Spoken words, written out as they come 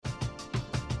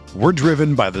We're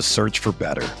driven by the search for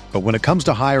better. But when it comes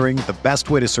to hiring, the best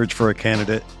way to search for a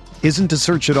candidate isn't to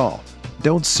search at all.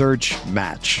 Don't search,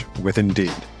 match with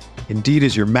Indeed. Indeed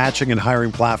is your matching and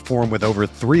hiring platform with over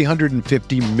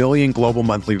 350 million global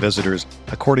monthly visitors,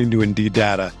 according to Indeed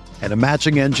data, and a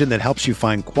matching engine that helps you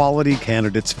find quality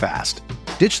candidates fast.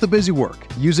 Ditch the busy work.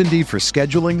 Use Indeed for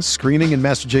scheduling, screening, and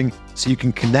messaging so you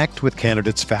can connect with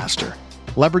candidates faster.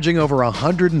 Leveraging over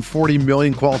 140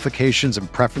 million qualifications and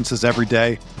preferences every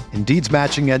day, Indeed's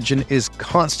matching engine is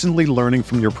constantly learning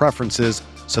from your preferences,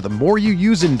 so the more you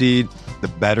use Indeed, the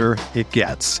better it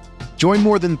gets. Join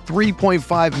more than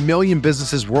 3.5 million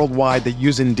businesses worldwide that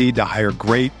use Indeed to hire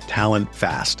great talent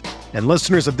fast. And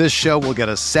listeners of this show will get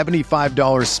a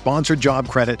 $75 sponsored job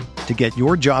credit to get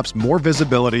your jobs more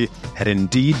visibility at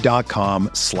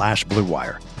Indeed.com/Blue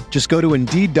Wire. Just go to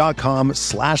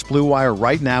Indeed.com/Blue Wire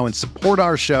right now and support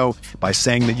our show by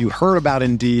saying that you heard about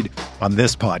Indeed on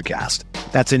this podcast.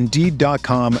 That's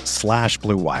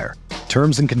Indeed.com/Blue Wire.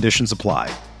 Terms and conditions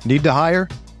apply. Need to hire?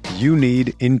 You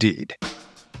need Indeed.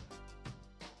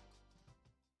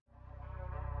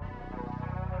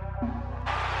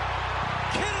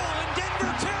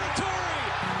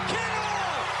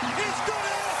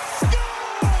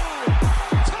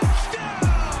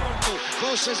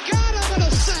 Has got him and a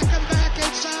sack him back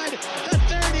inside the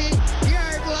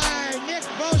 30-yard line. Nick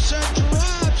Bosa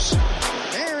drops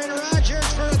Aaron Rodgers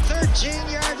for a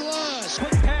 13-yard loss.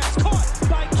 Quick pass caught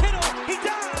by Kittle. He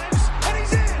dives and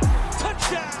he's in.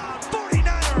 Touchdown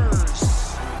 49ers.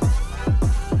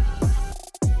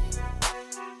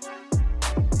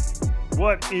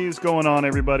 What is going on,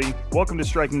 everybody? Welcome to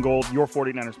Striking Gold, your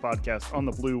 49ers podcast on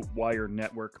the Blue Wire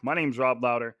Network. My name's Rob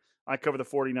Lauder. I cover the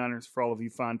 49ers for all of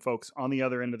you fine folks on the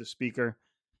other end of the speaker.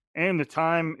 And the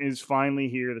time is finally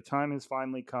here. The time has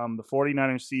finally come. The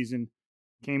 49ers season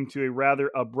came to a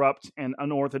rather abrupt and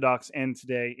unorthodox end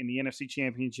today in the NFC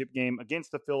Championship game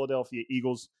against the Philadelphia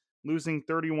Eagles, losing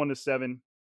 31-7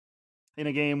 in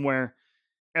a game where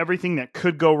everything that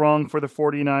could go wrong for the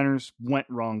 49ers went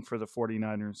wrong for the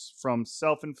 49ers, from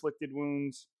self-inflicted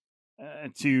wounds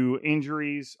to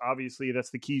injuries. Obviously,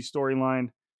 that's the key storyline,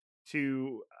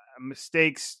 to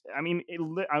mistakes.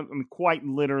 Quite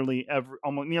literally,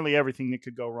 almost nearly everything that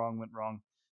could go wrong went wrong.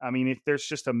 There's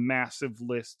just a massive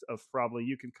list of, probably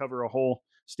you can cover a whole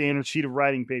standard sheet of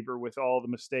writing paper with all the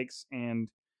mistakes and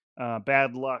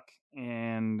bad luck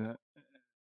and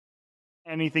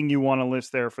anything you want to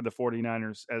list there for the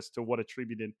 49ers as to what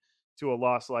attributed to a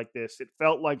loss like this. It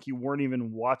felt like you weren't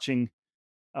even watching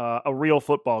a real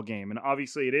football game. And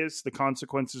obviously it is. The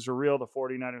consequences are real. The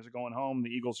 49ers are going home. The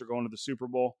Eagles are going to the Super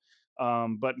Bowl.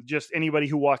 But just anybody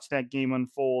who watched that game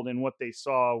unfold and what they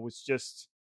saw was just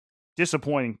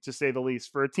disappointing, to say the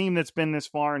least. For a team that's been this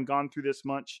far and gone through this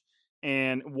much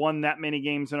and won that many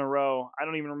games in a row, I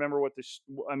don't even remember what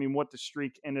the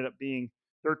streak ended up being,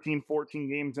 13, 14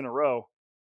 games in a row.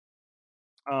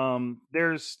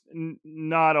 There's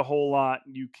not a whole lot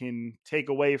you can take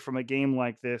away from a game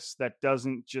like this that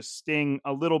doesn't just sting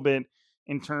a little bit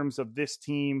in terms of this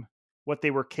team, what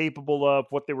they were capable of,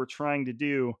 what they were trying to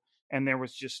do. And there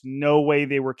was just no way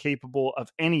they were capable of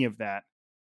any of that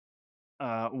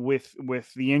with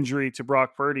the injury to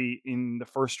Brock Purdy in the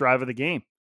first drive of the game.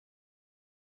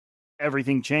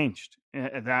 Everything changed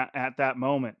at that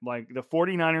moment. Like, the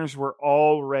 49ers were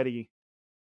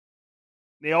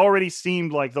they already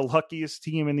seemed like the luckiest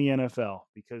team in the NFL,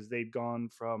 because they'd gone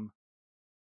from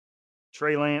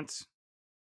Trey Lance,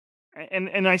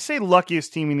 and I say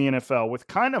luckiest team in the NFL with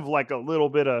kind of like a little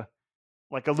bit of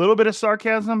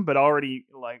sarcasm, but already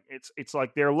like it's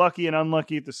like they're lucky and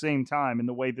unlucky at the same time in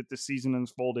the way that the season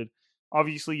unfolded.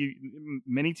 Obviously,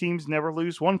 many teams never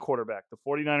lose one quarterback. The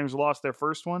 49ers lost their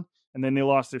first one, and then they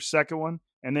lost their second one,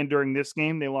 and then during this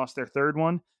game they lost their third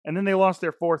one, and then they lost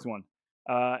their fourth one.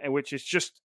 Which is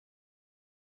just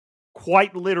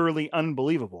quite literally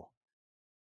unbelievable.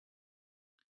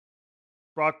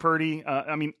 Brock Purdy,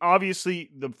 obviously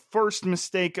the first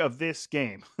mistake of this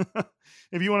game,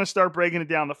 if you want to start breaking it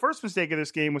down, the first mistake of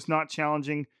this game was not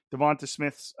challenging Devonta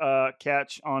Smith's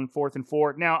catch on 4th and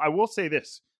 4. Now, I will say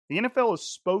this. The NFL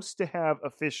is supposed to have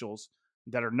officials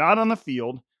that are not on the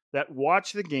field, that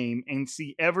watch the game and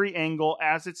see every angle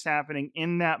as it's happening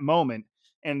in that moment,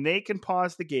 and they can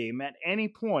pause the game at any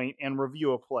point and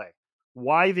review a play.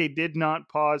 Why they did not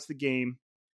pause the game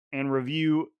and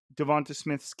review Devonta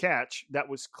Smith's catch that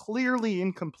was clearly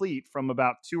incomplete from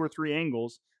about 2 or 3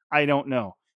 angles, I don't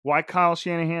know. Why Kyle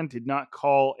Shanahan did not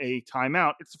call a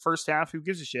timeout, it's the first half, who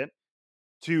gives a shit,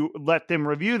 to let them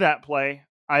review that play,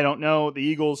 I don't know. The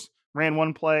Eagles ran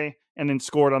one play and then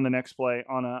scored on the next play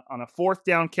on a 4th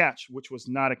down catch, which was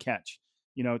not a catch.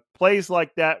 Plays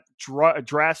like that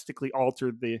drastically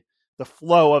altered the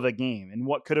flow of a game. And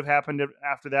what could have happened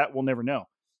after that, we'll never know.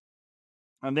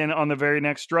 And then on the very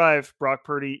next drive, Brock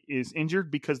Purdy is injured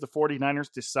because the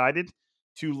 49ers decided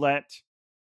to let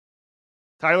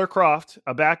Tyler Kroft,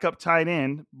 a backup tight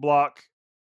end, block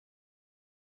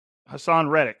Hassan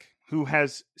Reddick, who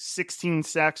has 16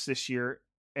 sacks this year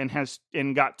and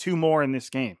got 2 more in this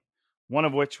game, one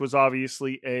of which was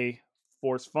obviously a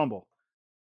forced fumble.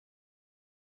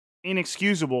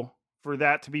 Inexcusable for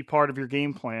that to be part of your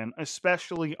game plan,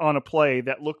 especially on a play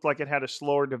that looked like it had a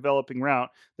slower developing route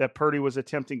that Purdy was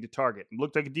attempting to target. It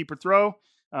looked like a deeper throw.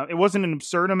 It wasn't an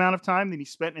absurd amount of time that he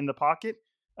spent in the pocket,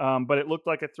 but it looked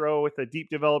like a throw with a deep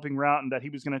developing route and that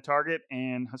he was going to target,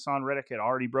 and Hassan Reddick had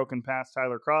already broken past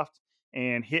Tyler Kroft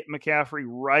and hit McCaffrey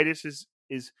right as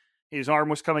his arm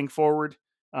was coming forward,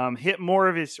 hit more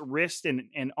of his wrist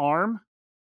and arm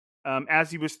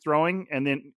as he was throwing, and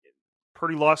then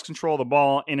Purdy lost control of the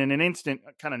ball and in an instant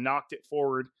kind of knocked it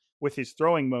forward with his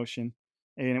throwing motion,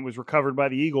 and it was recovered by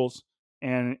the Eagles.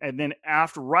 And then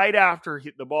right after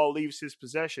the ball leaves his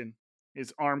possession,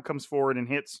 his arm comes forward and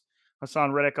hits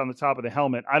Hassan Reddick on the top of the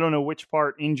helmet. I don't know which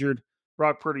part injured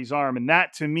Brock Purdy's arm, and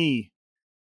that to me,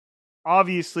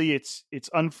 obviously it's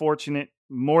unfortunate,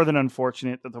 more than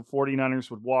unfortunate, that the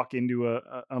 49ers would walk into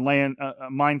a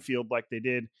minefield like they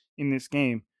did in this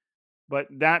game. But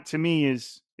that to me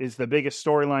is the biggest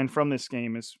storyline from this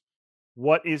game is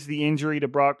what is the injury to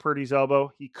Brock Purdy's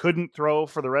elbow? He couldn't throw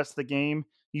for the rest of the game.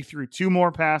 He threw 2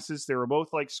 more passes. They were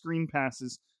both like screen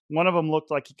passes. One of them looked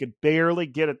like he could barely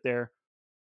get it there.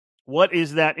 What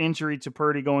is that injury to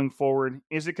Purdy going forward?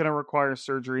 Is it going to require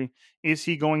surgery? Is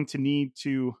he going to need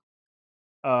to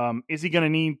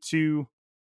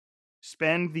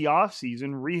spend the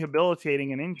offseason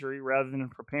rehabilitating an injury rather than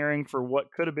preparing for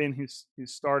what could have been his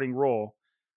starting role?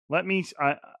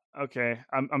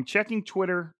 I'm checking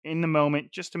Twitter in the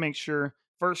moment just to make sure.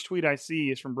 First tweet I see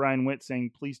is from Brian Witt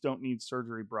saying, "Please don't need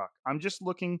surgery, Brock." I'm just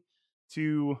looking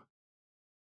to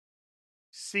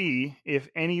see if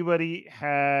anybody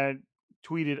had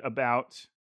tweeted about.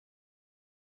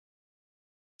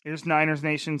 Here's Niners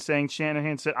Nation saying,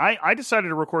 Shanahan said, I decided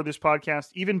to record this podcast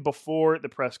even before the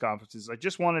press conferences. I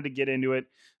just wanted to get into it.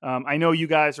 I know you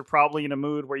guys are probably in a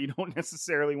mood where you don't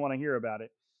necessarily want to hear about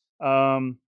it.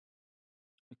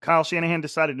 Kyle Shanahan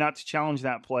decided not to challenge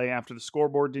that play after the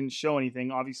scoreboard didn't show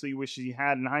anything. Obviously, he wishes he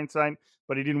had in hindsight,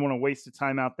 but he didn't want to waste the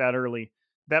timeout that early.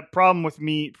 That problem with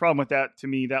that, to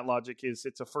me, that logic is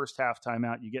it's a first half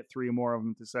timeout. You get 3 or more of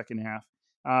them the second half.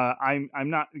 I'm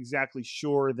not exactly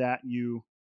sure that you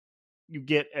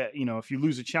get, if you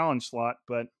lose a challenge slot,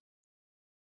 but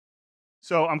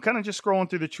so I'm kind of just scrolling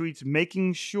through the tweets,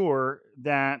 making sure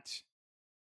that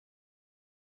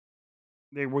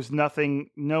there was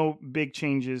no big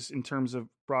changes in terms of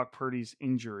Brock Purdy's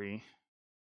injury.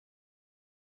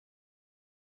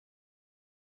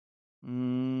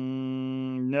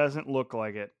 Doesn't look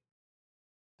like it.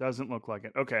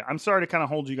 Okay, I'm sorry to kind of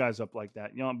hold you guys up like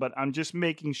that, but I'm just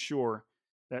making sure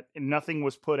that nothing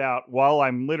was put out while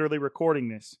I'm literally recording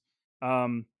this.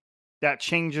 That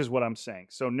changes what I'm saying.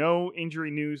 So no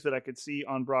injury news that I could see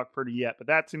on Brock Purdy yet, but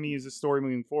that to me is the story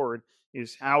moving forward,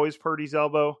 is how is Purdy's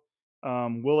elbow?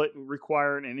 Will it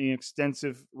require any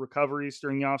extensive recoveries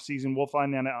during the offseason? We'll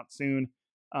find that out soon.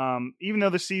 Even though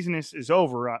the season is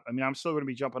over, I'm still going to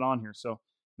be jumping on here. So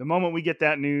the moment we get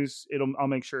that news, I'll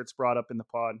make sure it's brought up in the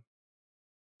pod.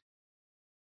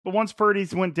 But once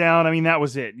Purdy's went down, that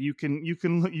was it. You can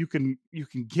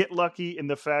get lucky in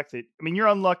the fact that, you're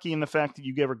unlucky in the fact that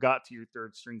you ever got to your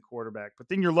third string quarterback, but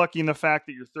then you're lucky in the fact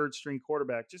that your third string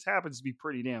quarterback just happens to be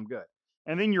pretty damn good.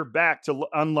 And then you're back to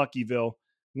Unluckyville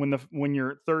when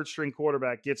your third string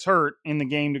quarterback gets hurt in the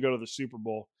game to go to the Super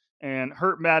Bowl, and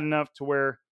hurt bad enough to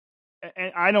where,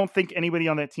 and I don't think anybody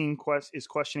on that team is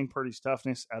questioning Purdy's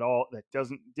toughness at all. That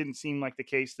didn't seem like the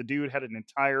case. The dude had an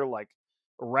entire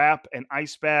wrap and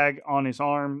ice bag on his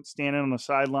arm, standing on the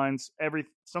sidelines.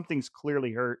 Something's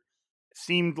clearly hurt. It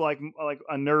seemed like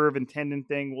a nerve and tendon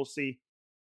thing. We'll see.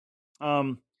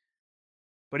 But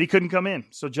he couldn't come in.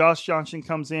 So Josh Johnson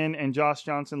comes in, and Josh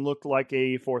Johnson looked like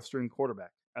a fourth string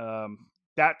quarterback.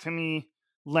 That to me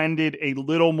lended a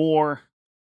little more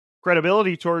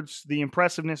credibility towards the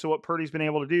impressiveness of what Purdy's been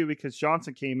able to do, because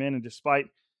Johnson came in and despite,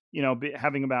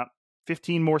 having about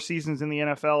 15 more seasons in the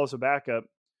NFL as a backup,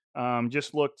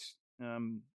 just looked,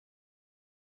 what's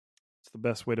the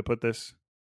best way to put this?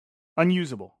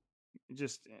 Unusable.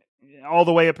 Just all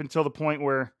the way up until the point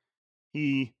where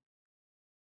he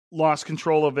lost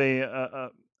control of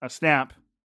a snap,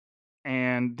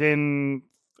 and then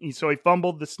he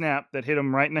fumbled the snap that hit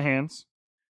him right in the hands.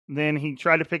 Then he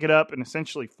tried to pick it up and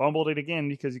essentially fumbled it again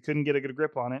because he couldn't get a good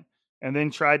grip on it, and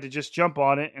then tried to just jump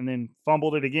on it and then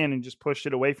fumbled it again and just pushed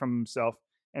it away from himself,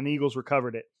 and the Eagles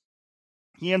recovered it.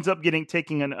 He ends up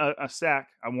taking a sack.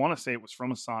 I want to say it was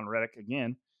from Haason Reddick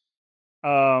again.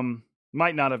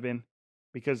 Might not have been,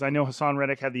 because I know Haason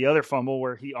Reddick had the other fumble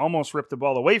where he almost ripped the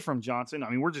ball away from Johnson. I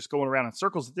mean, we're just going around in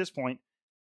circles at this point.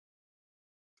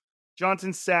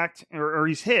 Johnson's sacked, or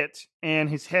he's hit, and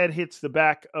his head hits the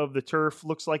back of the turf.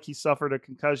 Looks like he suffered a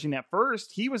concussion. At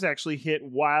first, he was actually hit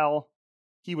while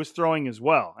he was throwing as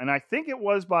well, and I think it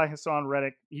was by Haason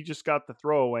Reddick. He just got the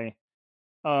throwaway.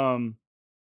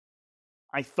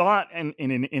 I thought,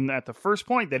 in at the first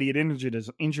point, that he had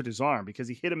injured his arm because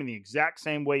he hit him in the exact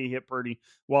same way he hit Purdy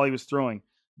while he was throwing.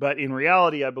 But in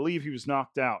reality, I believe he was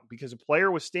knocked out because a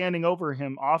player was standing over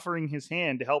him, offering his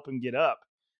hand to help him get up,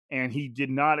 and he did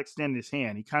not extend his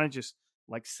hand. He kind of just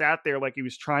sat there like he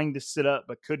was trying to sit up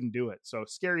but couldn't do it. So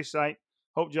scary sight.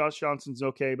 Hope Josh Johnson's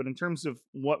okay. But in terms of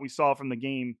what we saw from the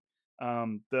game,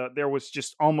 there was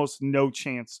just almost no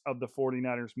chance of the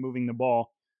 49ers moving the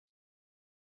ball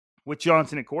with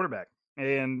Johnson at quarterback.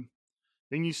 And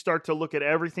then you start to look at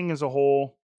everything as a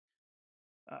whole.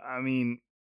 I mean,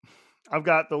 I've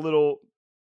got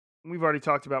we've already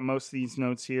talked about most of these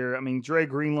notes here. I mean, Dre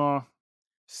Greenlaw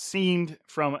seemed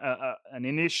from an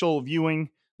initial viewing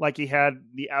like he had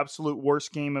the absolute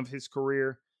worst game of his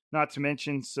career, not to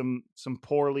mention some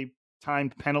poorly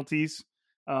timed penalties.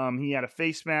 He had a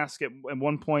face mask at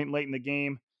one point late in the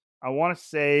game. I want to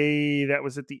say that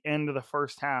was at the end of the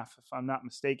first half, if I'm not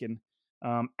mistaken,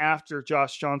 after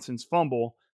Josh Johnson's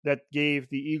fumble that gave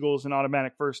the Eagles an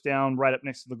automatic first down right up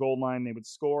next to the goal line. They would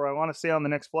score, I want to say, on the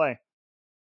next play,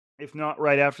 if not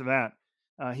right after that.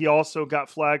 He also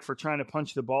got flagged for trying to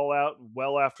punch the ball out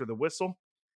well after the whistle.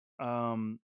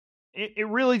 It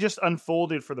really just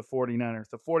unfolded for the 49ers.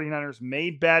 The 49ers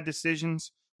made bad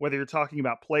decisions, whether you're talking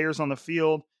about players on the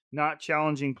field, not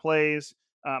challenging plays.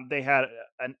 They had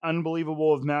an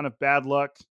unbelievable amount of bad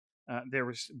luck. There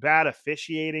was bad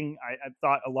officiating. I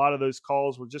thought a lot of those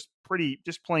calls were just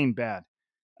plain bad.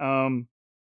 The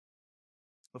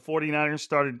 49ers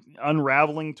started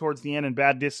unraveling towards the end in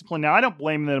bad discipline. Now, I don't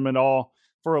blame them at all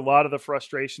for a lot of the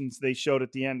frustrations they showed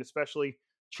at the end, especially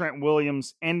Trent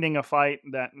Williams ending a fight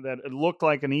that it looked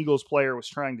like an Eagles player was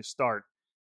trying to start.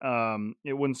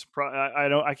 It wouldn't surprise.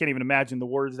 I can't even imagine the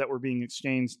words that were being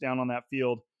exchanged down on that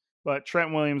field. But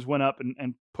Trent Williams went up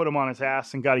and put him on his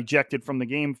ass and got ejected from the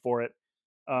game for it.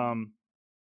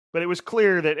 But it was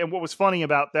clear that, and what was funny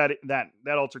about that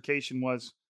altercation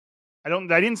was, I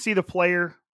didn't see the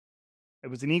player. It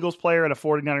was an Eagles player and a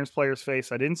 49ers player's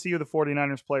face. I didn't see who the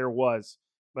 49ers player was,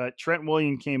 but Trent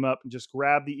Williams came up and just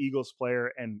grabbed the Eagles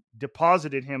player and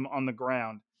deposited him on the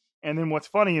ground. And then what's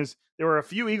funny is there were a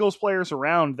few Eagles players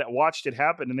around that watched it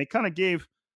happen, and they kind of gave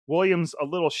Williams a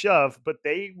little shove, but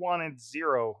they wanted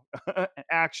zero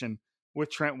action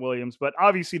with Trent Williams. But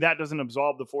obviously that doesn't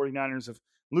absolve the 49ers of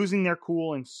losing their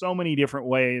cool in so many different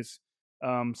ways.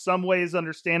 Some ways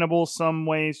understandable, some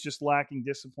ways just lacking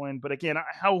discipline. But again,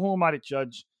 who am I to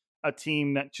judge a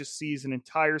team that just sees an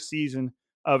entire season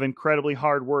of incredibly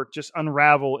hard work just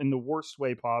unravel in the worst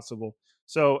way possible?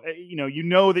 So,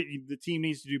 that the team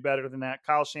needs to do better than that.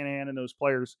 Kyle Shanahan and those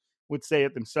players would say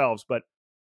it themselves. But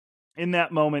in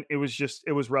that moment, it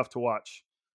was rough to watch.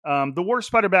 The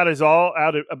worst part about it all,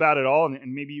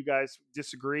 and maybe you guys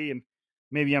disagree, and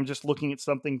maybe I'm just looking at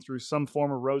something through some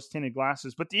form of rose-tinted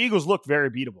glasses, but the Eagles looked very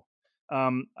beatable.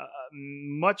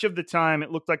 Much of the time,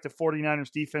 it looked like the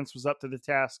 49ers defense was up to the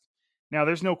task. Now,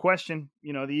 there's no question,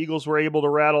 the Eagles were able to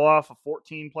rattle off a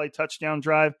 14-play touchdown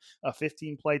drive, a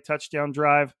 15-play touchdown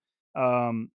drive,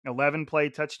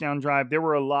 11-play touchdown drive. There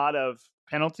were a lot of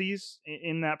penalties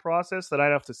in that process that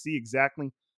I'd have to see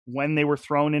exactly when they were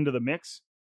thrown into the mix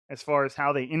as far as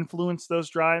how they influenced those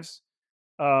drives.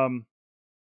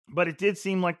 But it did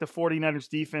seem like the 49ers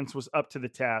defense was up to the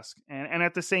task. And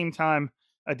at the same time,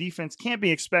 a defense can't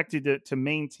be expected to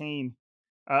maintain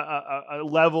a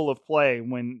level of play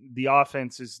when the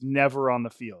offense is never on the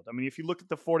field. I mean, if you look at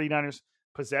the 49ers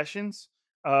possessions,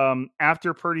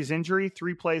 after Purdy's injury,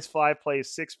 3 plays, 5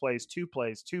 plays, 6 plays, 2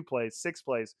 plays, 2 plays, 6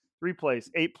 plays, 3 plays,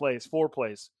 8 plays, 4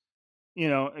 plays.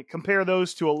 Compare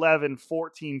those to 11,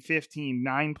 14, 15,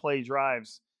 9-play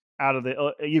drives out of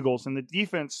the Eagles. And the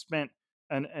defense spent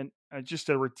just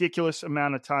a ridiculous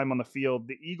amount of time on the field.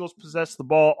 The Eagles possessed the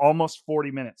ball almost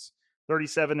 40 minutes,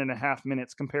 37 and a half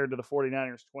minutes compared to the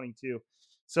 49ers 22.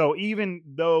 So even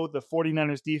though the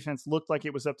 49ers defense looked like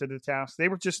it was up to the task, they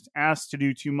were just asked to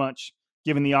do too much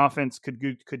given the offense could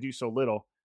do so little.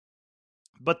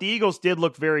 But the Eagles did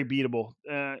look very beatable.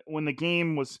 When the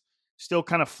game was still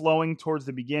kind of flowing towards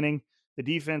the beginning. The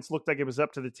defense looked like it was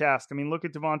up to the task. I mean, look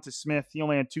at Devonta Smith. He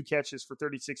only had 2 catches for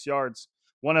 36 yards,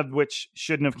 one of which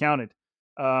shouldn't have counted.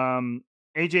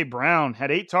 A.J. Brown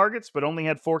had 8 targets, but only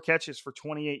had 4 catches for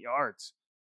 28 yards.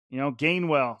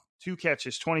 Gainwell, 2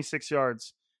 catches, 26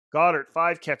 yards. Goddard,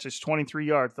 5 catches, 23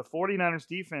 yards. The 49ers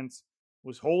defense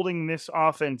was holding this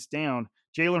offense down.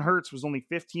 Jalen Hurts was only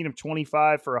 15 of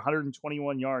 25 for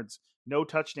 121 yards. No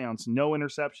touchdowns, no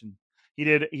interception. He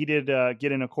did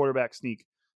get in a quarterback sneak.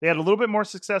 They had a little bit more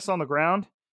success on the ground,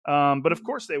 but of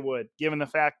course they would, given the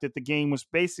fact that the game was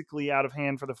basically out of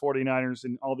hand for the 49ers,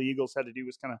 and all the Eagles had to do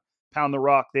was kind of pound the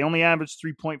rock. They only averaged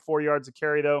 3.4 yards a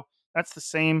carry, though. That's the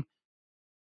same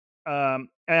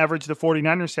average the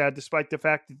 49ers had, despite the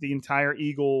fact that the entire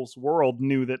Eagles world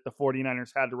knew that the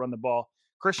 49ers had to run the ball.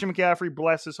 Christian McCaffrey,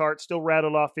 bless his heart, still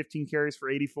rattled off 15 carries for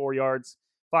 84 yards,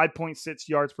 5.6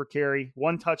 yards per carry,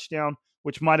 1 touchdown,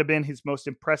 which might have been his most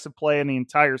impressive play in the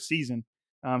entire season.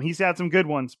 He's had some good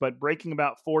ones, but breaking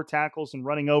about 4 tackles and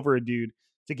running over a dude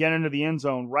to get into the end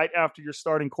zone right after your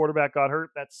starting quarterback got hurt,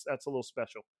 that's a little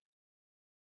special.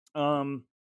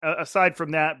 Aside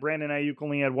from that, Brandon Ayuk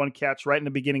only had 1 catch right in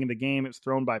the beginning of the game. It was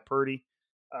thrown by Purdy.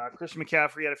 Christian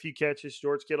McCaffrey had a few catches.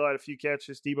 George Kittle had a few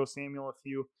catches. Deebo Samuel a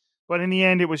few. But in the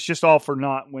end, it was just all for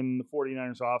naught when the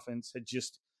 49ers offense had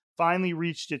just finally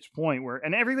reached its point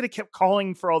and everybody kept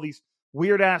calling for all these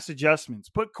weird-ass adjustments.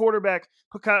 Put Christian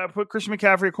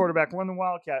McCaffrey at quarterback, run the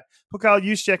Wildcat. Put Kyle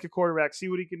Juszczyk at quarterback, see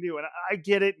what he can do. And I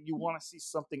get it. You want to see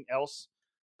something else.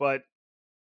 But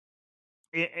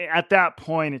at that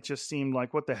point, it just seemed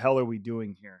like, what the hell are we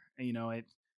doing here?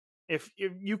 If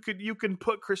you can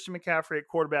put Christian McCaffrey at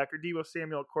quarterback or Deebo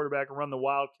Samuel at quarterback and run the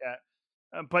Wildcat,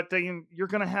 but then you're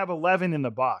going to have 11 in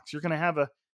the box. You're going to have a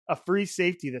free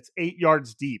safety that's 8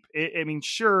 yards deep.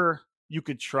 Sure, you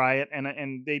could try it,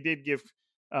 and they did give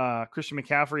Christian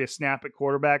McCaffrey a snap at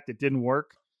quarterback that didn't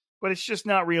work, but it's just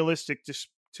not realistic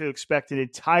to expect an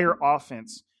entire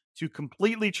offense to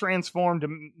completely transform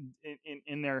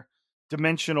in their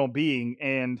dimensional being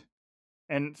and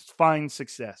find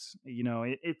success.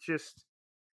 It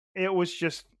was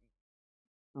just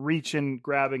reaching,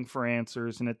 grabbing for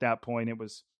answers, and at that point it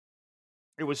was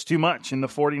too much, and the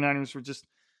 49ers were just,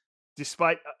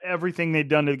 despite everything they'd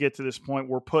done to get to this point,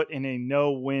 were put in a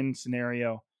no-win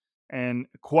scenario, and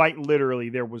quite literally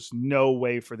there was no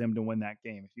way for them to win that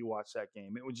game. If you watch that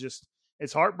game,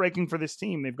 it's heartbreaking for this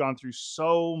team. They've gone through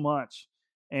so much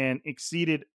and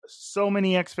exceeded so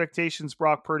many expectations,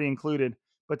 Brock Purdy included,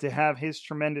 but to have his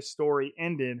tremendous story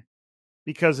ended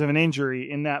because of an injury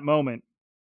in that moment,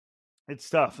 it's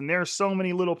tough. And there are so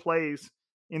many little plays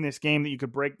in this game that you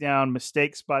could break down: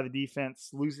 mistakes by the defense,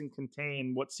 losing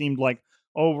contain, what seemed like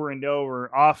over and over,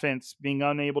 offense being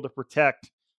unable to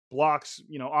protect, blocks,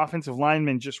 offensive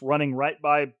linemen just running right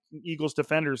by Eagles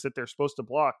defenders that they're supposed to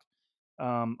block.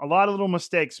 A lot of little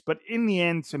mistakes, but in the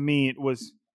end, to me, it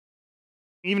was,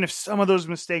 even if some of those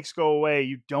mistakes go away,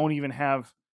 you don't even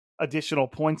have additional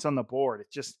points on the board.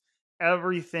 It just,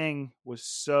 everything was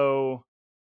so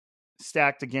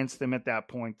stacked against them at that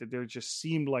point that there just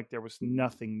seemed like there was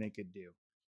nothing they could do.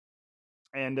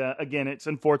 And again, it's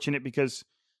unfortunate because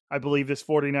I believe this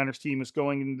 49ers team is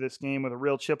going into this game with a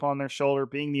real chip on their shoulder,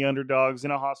 being the underdogs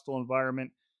in a hostile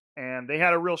environment. And they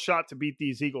had a real shot to beat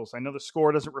these Eagles. I know the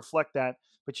score doesn't reflect that,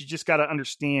 but you just got to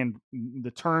understand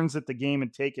the turns that the game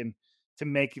had taken to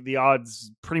make the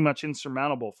odds pretty much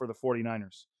insurmountable for the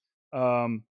 49ers.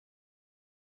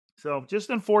 So just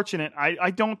unfortunate.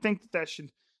 I don't think that should,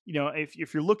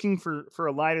 if you're looking for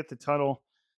a light at the tunnel,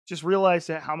 just realize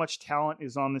that how much talent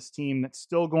is on this team that's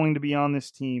still going to be on this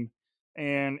team.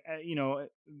 And,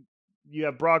 you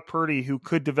have Brock Purdy, who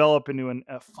could develop into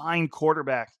a fine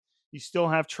quarterback. You still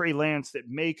have Trey Lance that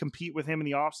may compete with him in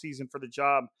the offseason for the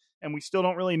job. And we still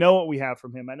don't really know what we have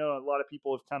from him. I know a lot of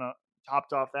people have kind of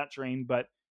hopped off that train, but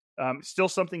still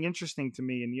something interesting to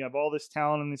me. And you have all this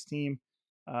talent on this team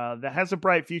that has a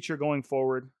bright future going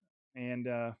forward. And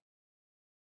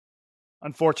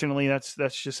unfortunately,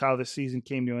 that's just how this season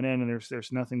came to an end. And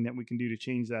there's nothing that we can do to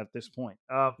change that at this point.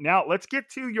 Now, let's get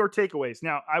to your takeaways.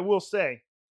 Now, I will say,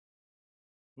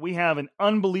 we have an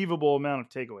unbelievable amount of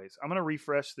takeaways. I'm going to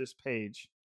refresh this page.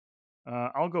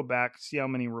 I'll go back, see how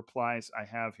many replies I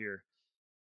have here.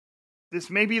 This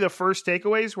may be the first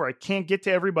takeaways where I can't get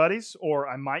to everybody's, or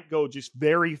I might go just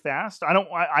very fast.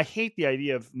 I hate the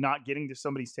idea of not getting to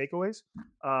somebody's takeaways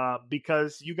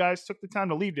because you guys took the time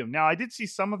to leave them. Now, I did see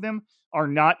some of them are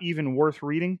not even worth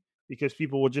reading because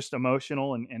people were just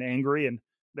emotional and angry, and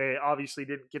they obviously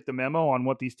didn't get the memo on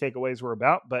what these takeaways were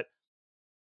about. But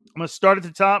I'm going to start at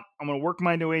the top. I'm going to work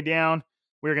my way down.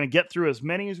 We're going to get through as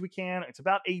many as we can. It's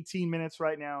about 18 minutes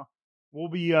right now.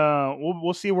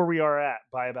 we'll see where we are at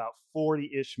by about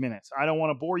 40-ish minutes. I don't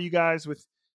want to bore you guys with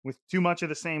too much of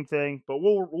the same thing, but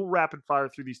we'll rapid fire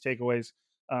through these takeaways.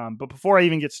 But before I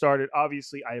even get started,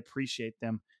 obviously I appreciate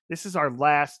them. This is our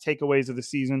last takeaways of the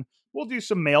season. We'll do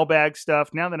some mailbag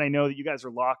stuff now that I know that you guys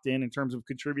are locked in terms of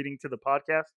contributing to the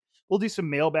podcast. We'll do some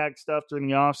mailbag stuff during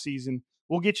the off season.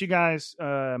 We'll get you guys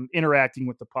interacting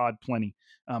with the pod plenty.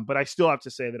 But I still have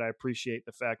to say that I appreciate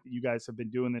the fact that you guys have been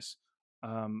doing this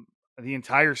the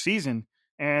entire season.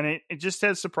 And it just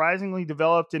has surprisingly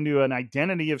developed into an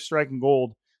identity of Striking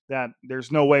Gold that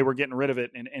there's no way we're getting rid of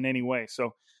it in any way.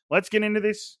 So let's get into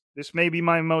this. This may be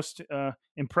my most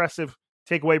impressive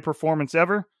takeaway performance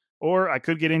ever, or I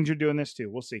could get injured doing this too.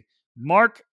 We'll see.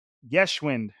 Mark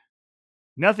Geschwind.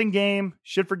 Nothing game.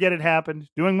 Should forget it happened.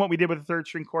 Doing what we did with a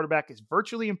third-string quarterback is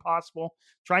virtually impossible.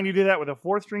 Trying to do that with a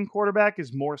fourth-string quarterback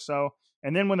is more so.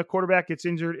 And then when the quarterback gets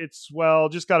injured, it's, well,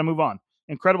 just got to move on.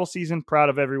 Incredible season. Proud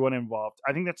of everyone involved.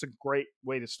 I think that's a great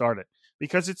way to start it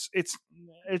because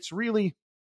it's really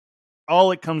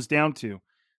all it comes down to.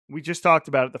 We just talked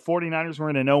about it. The 49ers were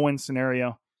in a no-win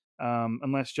scenario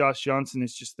unless Josh Johnson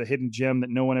is just the hidden gem that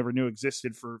no one ever knew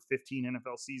existed for 15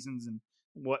 NFL seasons and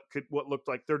what looked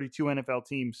like 32 NFL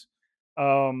teams.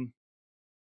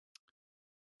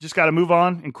 Just got to move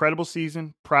on. Incredible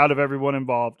season. Proud of everyone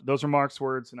involved. Those are Mark's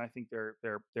words, and I think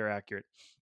they're accurate.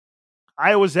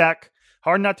 Iowa Zach.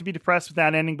 Hard not to be depressed with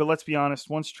that ending, but let's be honest.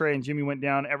 Once Trey and Jimmy went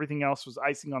down, everything else was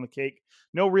icing on the cake.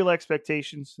 No real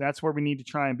expectations. That's where we need to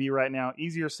try and be right now.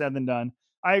 Easier said than done.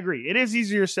 I agree. It is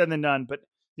easier said than done, but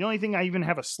the only thing I even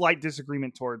have a slight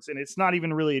disagreement towards, and it's not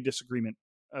even really a disagreement,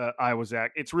 Iowa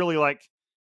Zach. It's really like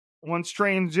once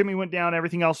Trey and Jimmy went down,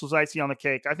 everything else was icing on the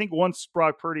cake. I think once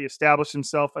Brock Purdy established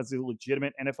himself as a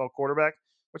legitimate NFL quarterback,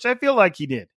 which I feel like he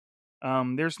did,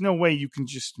 there's no way you can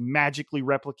just magically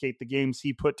replicate the games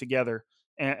he put together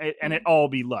and it all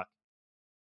be luck.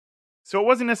 So it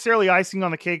wasn't necessarily icing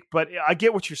on the cake, but I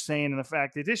get what you're saying. And the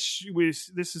fact that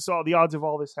this is all the odds of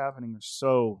all this happening are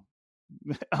so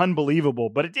unbelievable,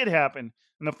 but it did happen.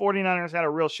 And the 49ers had a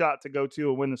real shot to go to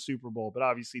and win the Super Bowl. But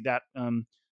obviously that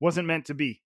wasn't meant to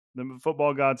be. The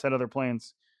football gods had other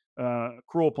plans,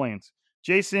 cruel plans.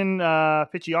 Jason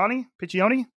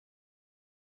Piccioni.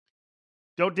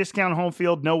 Don't discount home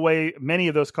field. No way many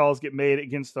of those calls get made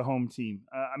against the home team.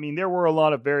 I mean, there were a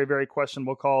lot of very, very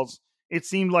questionable calls. It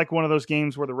seemed like one of those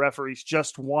games where the referees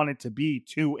just wanted to be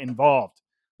too involved.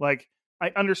 Like,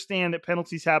 I understand that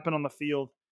penalties happen on the field,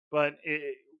 but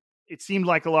it seemed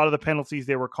like a lot of the penalties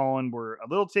they were calling were a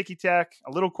little ticky-tack,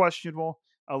 a little questionable,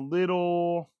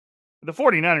 the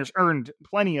 49ers earned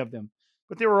plenty of them,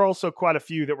 but there were also quite a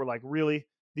few that were like, really?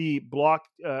 The block,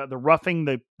 the roughing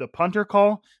the punter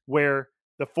call where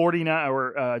the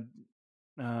 49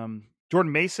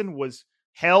 Jordan Mason was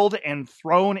held and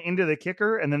thrown into the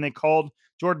kicker, and then they called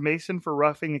Jordan Mason for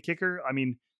roughing the kicker. I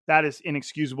mean, that is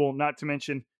inexcusable, not to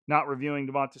mention not reviewing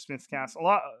Devonta Smith's catch. A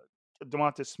lot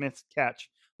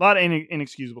of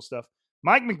inexcusable stuff.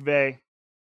 Mike McVay,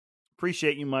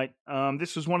 appreciate you, Mike.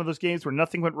 This was one of those games where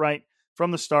nothing went right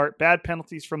from the start. Bad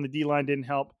penalties from the D-line didn't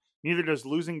help. Neither does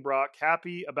losing Brock.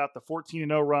 Happy about the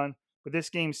 14-0 run, but this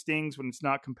game stings when it's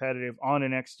not competitive. On to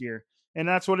next year. And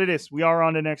that's what it is. We are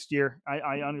on to next year.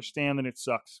 I understand that it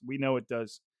sucks. We know it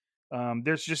does.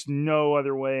 There's just no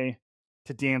other way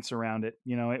to dance around it.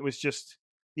 You know, it was just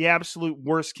the absolute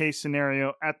worst case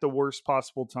scenario at the worst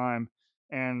possible time.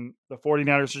 And the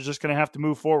 49ers are just going to have to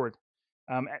move forward.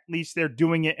 At least they're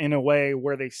doing it in a way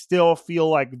where they still feel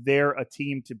like they're a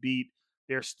team to beat.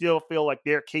 They still feel like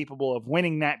they're capable of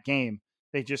winning that game.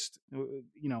 They just,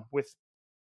 with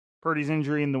Purdy's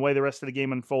injury and the way the rest of the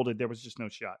game unfolded, there was just no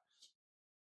shot.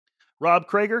 Rob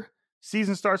Krager,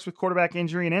 season starts with quarterback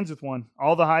injury and ends with one.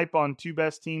 All the hype on two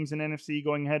best teams in NFC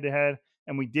going head-to-head,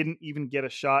 and we didn't even get a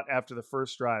shot after the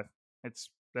first drive. That's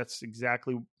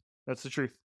the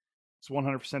truth. It's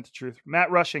 100% the truth. Matt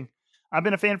Rushing, I've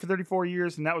been a fan for 34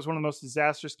 years, and that was one of the most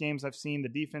disastrous games I've seen. The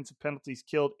defensive penalties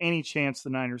killed any chance the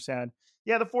Niners had.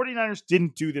 Yeah, the 49ers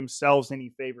didn't do themselves any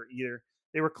favor either.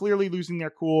 They were clearly losing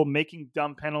their cool, making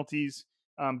dumb penalties,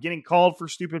 getting called for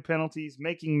stupid penalties,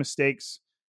 making mistakes,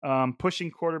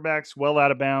 pushing quarterbacks well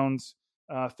out of bounds,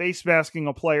 face masking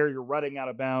a player you're running out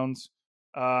of bounds,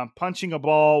 punching a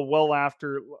ball well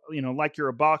after, like you're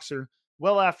a boxer,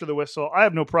 well after the whistle. I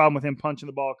have no problem with him punching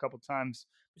the ball a couple times,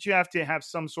 but you have to have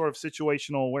some sort of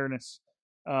situational awareness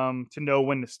to know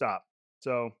when to stop.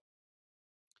 So,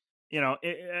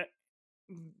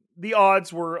 the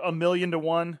odds were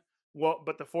 1,000,000-1. Well,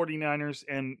 but the 49ers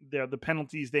and the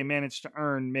penalties they managed to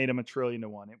earn made them 1,000,000,000 to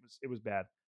 1. It was bad.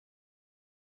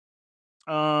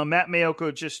 Matt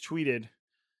Mayoko just tweeted,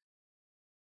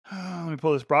 Let me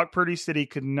pull this. Brock Purdy said he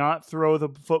could not throw the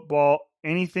football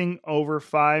anything over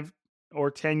 5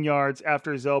 or 10 yards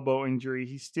after his elbow injury.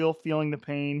 He's still feeling the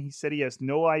pain. He said he has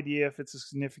no idea if it's a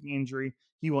significant injury.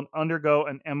 He will undergo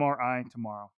an MRI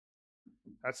tomorrow.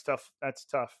 That's tough. That's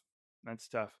tough. That's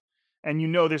tough. And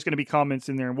there's going to be comments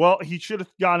in there. Well, he should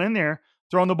have gone in there,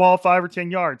 thrown the ball 5 or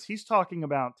 10 yards. He's talking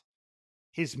about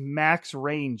his max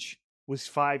range was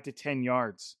 5 to 10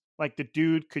 yards. Like the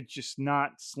dude could just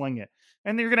not sling it.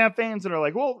 And you're going to have fans that are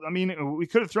like, well, I mean, we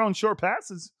could have thrown short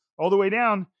passes all the way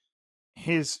down.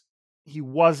 He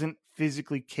wasn't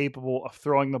physically capable of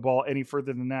throwing the ball any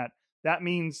further than that. That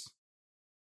means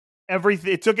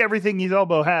it took everything his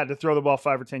elbow had to throw the ball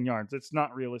 5 or 10 yards. It's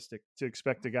not realistic to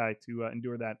expect a guy to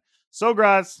endure that. So,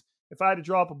 Graz, if I had to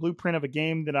draw up a blueprint of a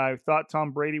game that I thought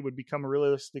Tom Brady would become a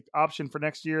realistic option for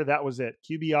next year, that was it.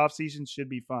 QB offseason should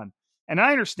be fun. And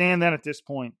I understand that at this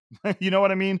point. You know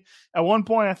what I mean? At one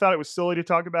point, I thought it was silly to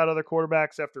talk about other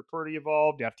quarterbacks after Purdy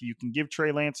evolved, after you can give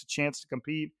Trey Lance a chance to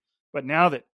compete. But now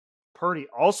that Purdy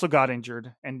also got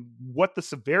injured, and what the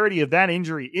severity of that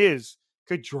injury is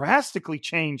could drastically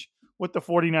change what the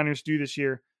 49ers do this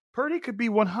year. Purdy could be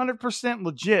 100%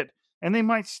 legit, and they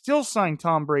might still sign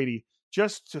Tom Brady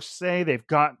just to say they've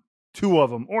got 2 of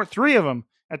them or 3 of them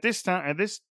at this time. At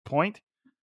this point,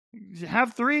 you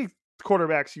have 3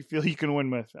 quarterbacks you feel you can win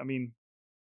with. I mean,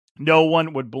 no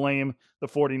one would blame the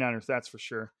 49ers, that's for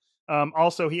sure.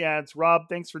 Also, he adds, Rob,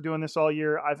 thanks for doing this all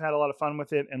year. I've had a lot of fun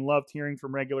with it and loved hearing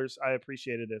from regulars. I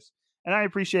appreciated this. And I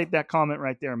appreciate that comment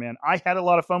right there, man. I had a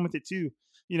lot of fun with it too.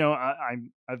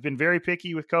 I've been very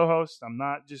picky with co-hosts. I'm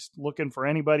not just looking for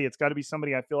anybody. It's got to be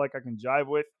somebody I feel like I can jive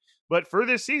with. But for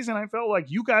this season, I felt like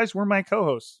you guys were my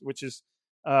co-hosts, which is,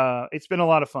 it's been a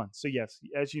lot of fun. So yes,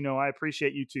 as you know, I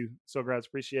appreciate you too. So guys,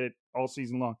 appreciate it all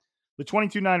season long. The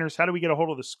 22 Niners, how do we get a hold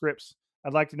of the scripts?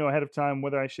 I'd like to know ahead of time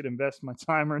whether I should invest my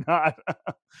time or not.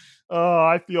 Oh,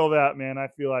 I feel that, man. I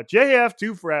feel that. JF,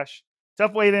 too fresh.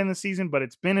 Tough way to end the season, but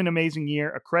it's been an amazing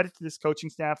year. A credit to this coaching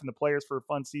staff and the players for a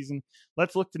fun season.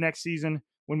 Let's look to next season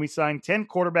when we sign 10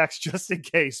 quarterbacks just in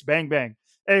case. Bang, bang.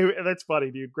 Hey, that's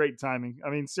funny, dude. Great timing. I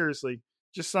mean, seriously,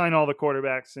 just sign all the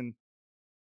quarterbacks and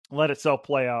let itself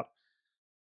play out.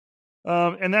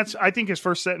 And I think his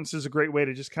first sentence is a great way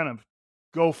to just kind of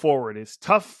go forward. It's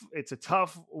tough. It's a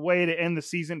tough way to end the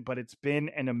season, but it's been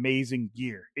an amazing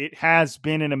year. It has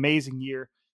been an amazing year.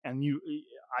 And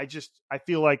I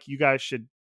feel like you guys should,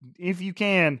 if you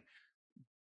can,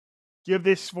 give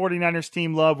this 49ers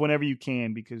team love whenever you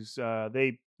can, because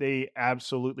they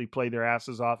absolutely played their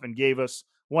asses off and gave us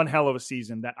one hell of a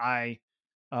season that I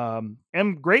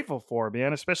am grateful for,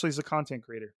 man, especially as a content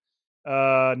creator.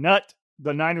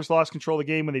 The Niners lost control of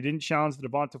the game when they didn't challenge the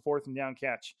Devonta 4th and down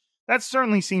catch. That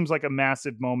certainly seems like a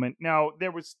massive moment. Now,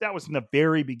 that was in the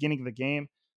very beginning of the game.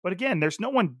 But again, there's no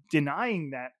one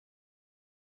denying that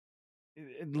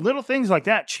little things like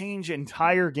that change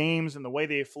entire games and the way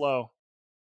they flow.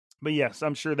 But yes,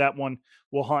 I'm sure that one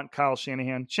will haunt Kyle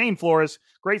Shanahan. Shane Flores,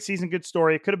 great season, good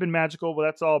story. It could have been magical, but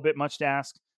that's all a bit much to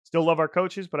ask. Still love our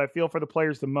coaches, but I feel for the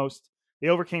players the most. They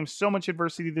overcame so much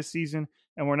adversity this season,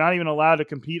 and we're not even allowed to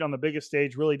compete on the biggest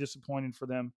stage. Really disappointed for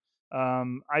them.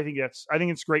 I think it's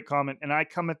a great comment, and I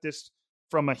come at this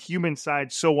from a human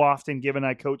side so often, given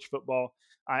I coach football.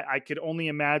 I could only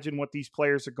imagine what these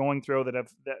players are going through that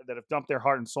have dumped their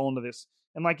heart and soul into this.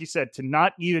 And like you said, to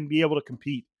not even be able to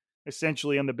compete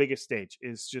essentially on the biggest stage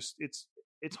is just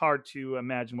it's hard to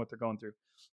imagine what they're going through.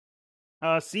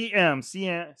 CDM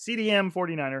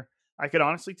 49er. I could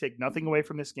honestly take nothing away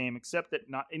from this game except that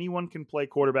not anyone can play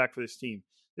quarterback for this team.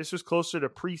 This was closer to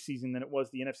preseason than it was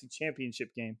the NFC Championship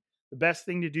game. The best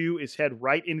thing to do is head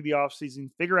right into the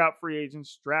offseason, figure out free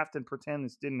agents, draft, and pretend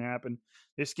this didn't happen.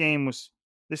 This game was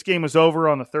over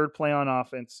on the third play on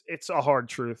offense. It's a hard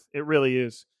truth. It really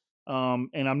is. And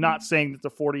I'm not saying that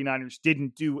the 49ers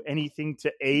didn't do anything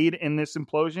to aid in this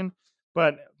implosion,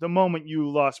 but the moment you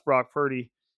lost Brock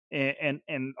Purdy and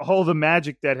all the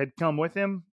magic that had come with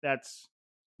him, that's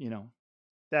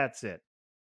it.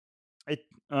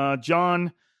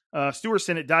 John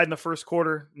Stewartson, it died in the first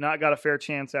quarter, not got a fair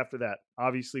chance after that.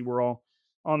 Obviously, we're all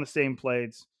on the same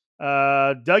plays.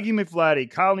 Dougie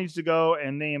McVladdy, Kyle needs to go,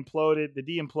 and they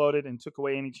de-imploded and took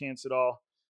away any chance at all.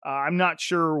 I'm not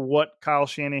sure what Kyle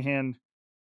Shanahan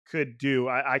could do.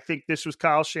 I think this was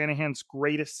Kyle Shanahan's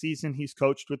greatest season he's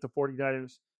coached with the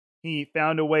 49ers. He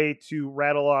found a way to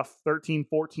rattle off 13,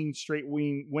 14 straight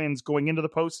wins going into the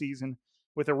postseason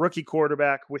with a rookie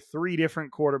quarterback, with 3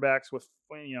 different quarterbacks, with,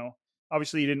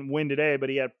 obviously he didn't win today, but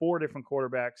he had 4 different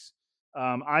quarterbacks.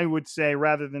 I would say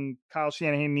rather than Kyle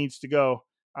Shanahan needs to go,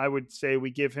 I would say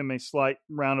we give him a slight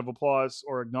round of applause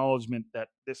or acknowledgement that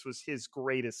this was his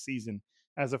greatest season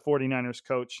as a 49ers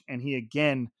coach. And he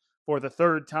again, for the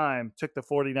third time, took the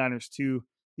 49ers to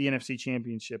the NFC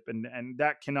Championship. And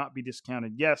that cannot be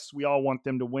discounted. Yes, we all want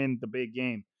them to win the big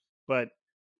game, but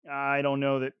I don't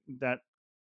know that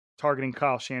targeting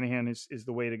Kyle Shanahan is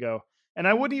the way to go. And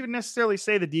I wouldn't even necessarily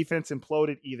say the defense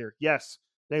imploded either. Yes,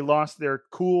 they lost their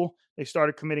cool. They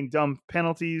started committing dumb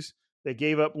penalties. They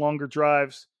gave up longer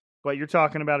drives. But you're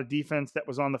talking about a defense that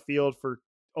was on the field for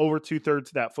over 2/3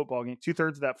 of that football game,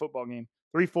 2/3 of that football game,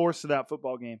 3/4 of that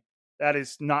football game. That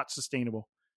is not sustainable.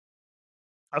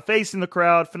 A face in the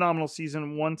crowd, phenomenal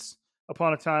season. Once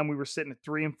upon a time, we were sitting at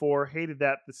 3-4. Hated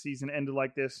that the season ended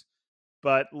like this.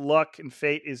 But luck and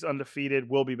fate is undefeated.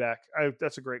 We'll be back.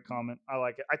 That's a great comment. I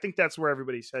like it. I think that's where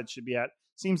everybody's head should be at.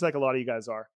 Seems like a lot of you guys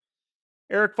are.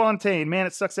 Eric Fontaine, man,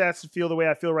 it sucks ass to feel the way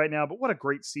I feel right now, but what a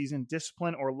great season.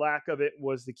 Discipline or lack of it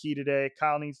was the key today.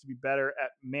 Kyle needs to be better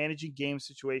at managing game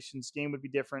situations. Game would be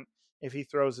different if he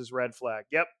throws his red flag.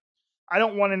 Yep. I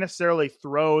don't want to necessarily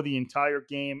throw the entire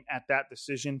game at that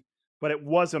decision, but it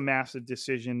was a massive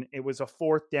decision. It was a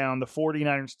 4th down. The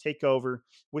 49ers take over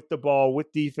with the ball,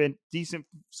 with defense, decent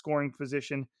scoring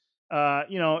position. I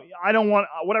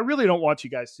what I really don't want you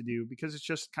guys to do, because it's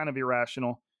just kind of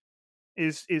irrational,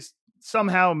 is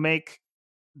somehow make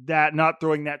that not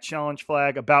throwing that challenge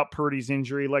flag about Purdy's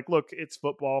injury. Like, look, it's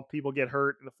football. People get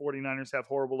hurt, and the 49ers have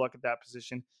horrible luck at that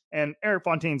position. And Eric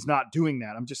Fontaine's not doing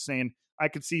that. I'm just saying I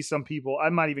could see some people. I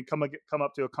might even come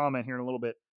up to a comment here in a little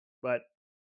bit, but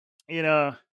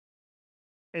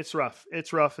it's rough.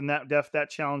 It's rough, and that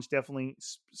challenge definitely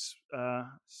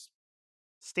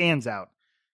stands out.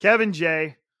 Kevin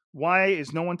J, why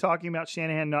is no one talking about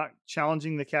Shanahan not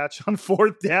challenging the catch on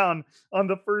 4th down on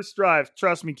the first drive?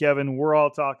 Trust me, Kevin, we're all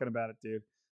talking about it, dude.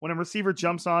 When a receiver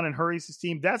jumps on and hurries his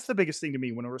team, that's the biggest thing to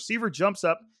me. When a receiver jumps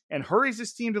up and hurries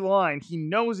his team to the line, he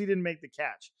knows he didn't make the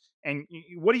catch. And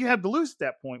what do you have to lose at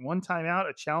that point? One timeout,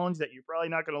 a challenge that you're probably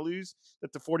not going to lose,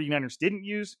 that the 49ers didn't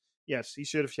use? Yes, he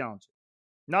should have challenged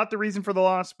it. Not the reason for the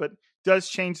loss, but does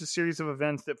change the series of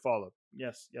events that followed.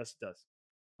 Yes, it does.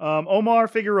 Omar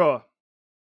Figueroa.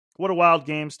 What a wild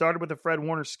game. Started with a Fred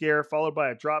Warner scare, followed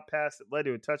by a drop pass that led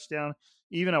to a touchdown.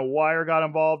 Even a wire got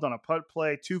involved on a punt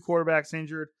play. 2 quarterbacks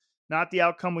injured. Not the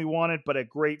outcome we wanted, but a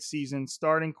great season.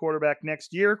 Starting quarterback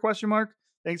next year, ?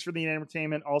 Thanks for the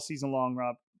entertainment all season long,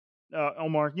 Rob.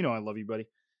 Omar, I love you, buddy.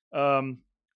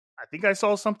 I think I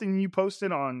saw something you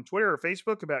posted on Twitter or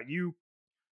Facebook about you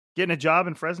getting a job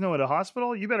in Fresno at a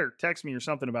hospital. You better text me or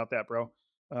something about that, bro,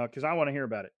 because I want to hear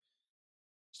about it.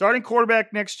 Starting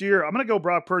quarterback next year, I'm going to go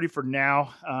Brock Purdy for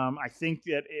now. I think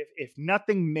that if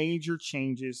nothing major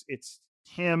changes, it's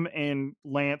him and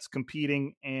Lance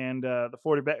competing, and the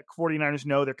 49ers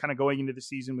know they're kind of going into the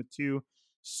season with 2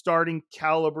 starting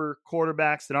caliber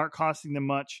quarterbacks that aren't costing them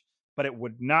much, but it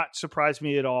would not surprise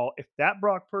me at all if that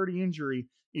Brock Purdy injury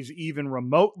is even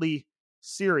remotely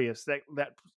serious, that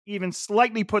even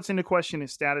slightly puts into question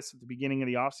his status at the beginning of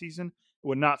the offseason. It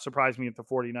would not surprise me if the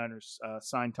 49ers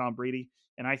signed Tom Brady,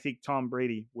 and I think Tom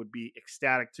Brady would be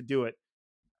ecstatic to do it.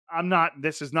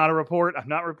 This is not a report. I'm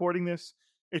not reporting this.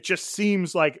 It just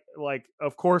seems like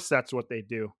of course that's what they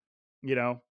do.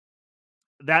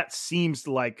 That seems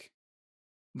like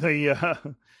the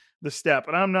step.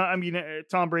 And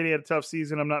Tom Brady had a tough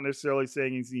season. I'm not necessarily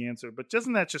saying he's the answer, but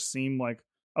doesn't that just seem like,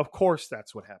 of course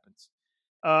that's what happens?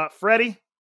 Freddie,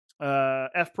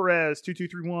 F. Perez,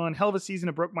 2231. Hell of a season.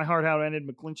 It broke my heart how it ended.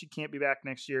 McGlinchey can't be back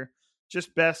next year.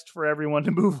 Just best for everyone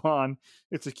to move on.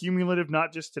 It's a cumulative,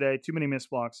 not just today. Too many missed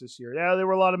blocks this year. Yeah, there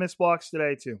were a lot of missed blocks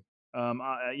today too.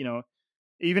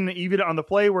 Even on the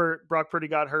play where Brock Purdy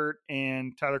got hurt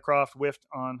and Tyler Kroft whiffed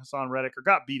on Hassan Reddick, or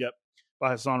got beat up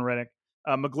by Hassan Reddick,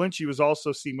 McGlinchey was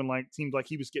also seemed like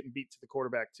he was getting beat to the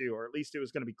quarterback too, or at least it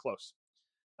was going to be close.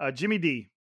 Jimmy D.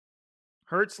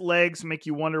 Hurts' legs make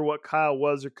you wonder what Kyle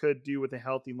was or could do with a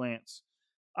healthy Lance.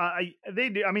 They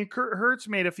do. Hurts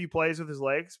made a few plays with his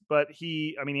legs, but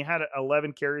he had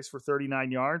 11 carries for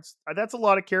 39 yards. That's a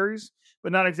lot of carries,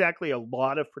 but not exactly a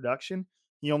lot of production.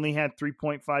 He only had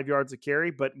 3.5 yards a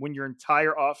carry, but when your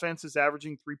entire offense is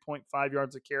averaging 3.5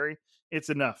 yards a carry, it's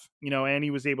enough, and he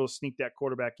was able to sneak that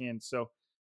quarterback in. So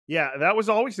yeah, that was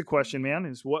always the question, man,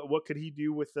 is what could he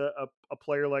do with a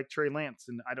player like Trey Lance?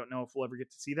 And I don't know if we'll ever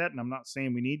get to see that. And I'm not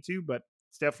saying we need to, but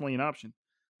it's definitely an option.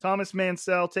 Thomas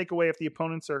Mansell, takeaway if the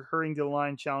opponents are hurrying to the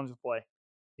line, challenge the play.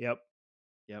 Yep.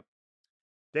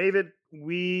 David,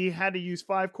 we had to use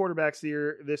 5 quarterbacks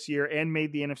this year and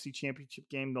made the NFC Championship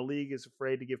game. The league is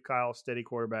afraid to give Kyle a steady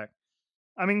quarterback.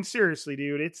 Seriously,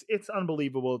 dude, it's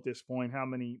unbelievable at this point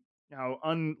how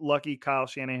unlucky Kyle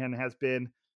Shanahan has been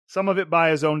some of it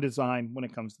by his own design when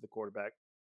it comes to the quarterback.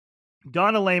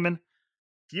 Donna Lehman,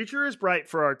 future is bright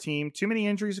for our team. Too many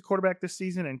injuries at quarterback this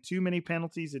season and too many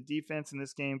penalties at defense in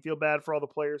this game. Feel bad for all the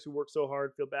players who worked so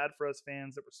hard. Feel bad for us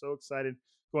fans that were so excited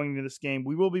going into this game.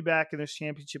 We will be back in this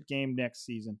championship game next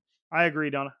season. I agree,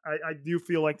 Donna. I do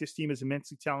feel like this team is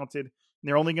immensely talented, and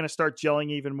they're only going to start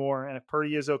gelling even more. And if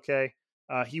Purdy is okay,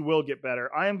 he will get better.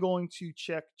 I am going to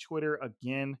check Twitter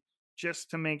again just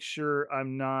to make sure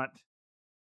I'm not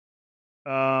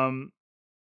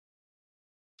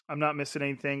missing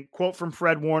anything. Quote from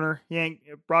Fred Warner: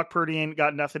 Brock Purdy ain't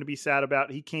got nothing to be sad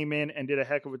about. He came in and did a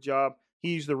heck of a job.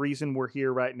 He's the reason we're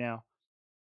here right now.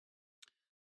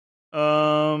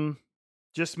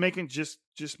 Just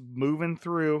moving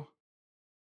through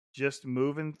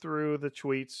the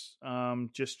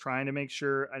tweets. Just trying to make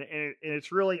sure. And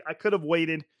it's really, I could have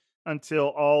waited until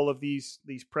all of these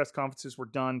press conferences were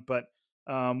done, but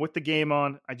with the game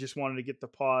on, I just wanted to get the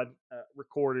pod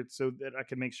recorded so that I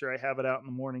could make sure I have it out in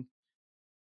the morning.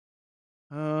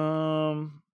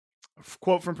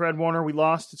 Quote from Fred Warner: "We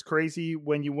lost. It's crazy.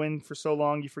 When you win for so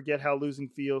long, you forget how losing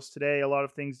feels. Today, a lot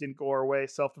of things didn't go our way.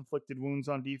 Self-inflicted wounds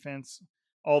on defense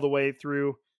all the way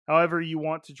through. However you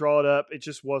want to draw it up, it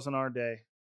just wasn't our day."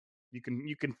 You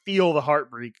can feel the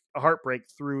heartbreak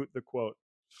through the quote.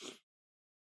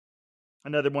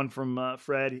 Another one from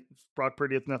Fred: "Brock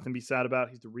Purdy has nothing to be sad about.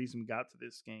 He's the reason we got to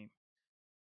this game."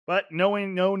 But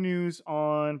no news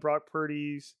on Brock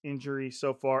Purdy's injury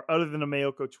so far, other than a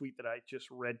Mayoko tweet that I just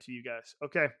read to you guys.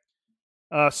 Okay.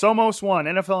 Somos won.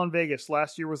 NFL in Vegas.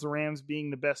 Last year was the Rams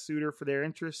being the best suitor for their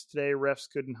interests. Today, refs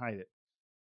couldn't hide it.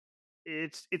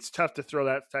 It's tough to throw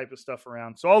that type of stuff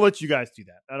around. So I'll let you guys do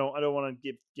that. I don't want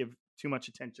to give too much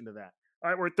attention to that. All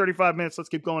right, we're at 35 minutes. Let's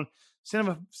keep going.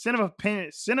 Cinema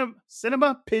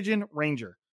Pigeon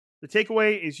Ranger. The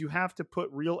takeaway is you have to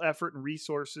put real effort and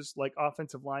resources like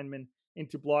offensive linemen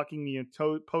into blocking the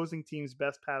opposing team's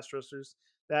best pass rushers.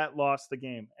 That lost the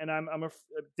game. And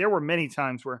there were many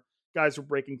times where guys were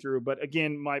breaking through. But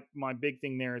again, my big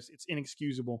thing there is it's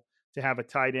inexcusable to have a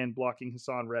tight end blocking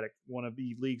Hassan Reddick, one of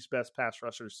the league's best pass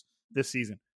rushers this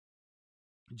season.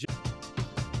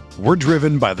 We're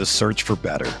driven by the search for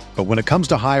better. But when it comes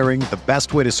to hiring, the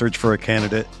best way to search for a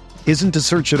candidate isn't to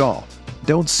search at all.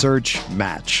 Don't search,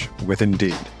 match with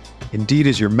Indeed. Indeed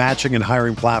is your matching and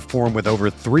hiring platform with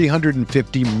over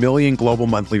 350 million global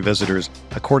monthly visitors,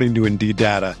 according to Indeed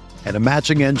data, and a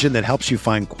matching engine that helps you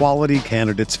find quality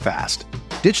candidates fast.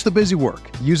 Ditch the busy work.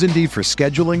 Use Indeed for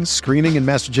scheduling, screening, and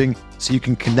messaging so you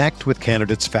can connect with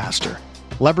candidates faster.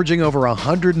 Leveraging over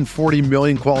 140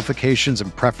 million qualifications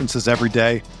and preferences every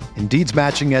day, Indeed's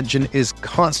matching engine is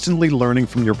constantly learning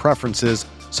from your preferences,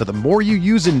 so the more you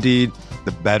use Indeed,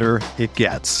 the better it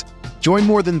gets. Join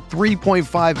more than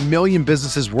 3.5 million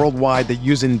businesses worldwide that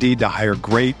use Indeed to hire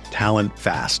great talent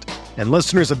fast. And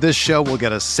listeners of this show will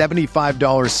get a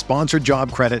 $75 sponsored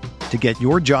job credit to get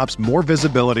your jobs more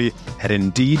visibility at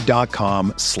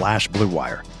Indeed.com/Blue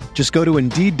Wire. Just go to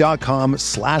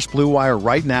Indeed.com/Blue Wire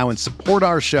right now and support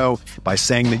our show by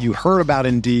saying that you heard about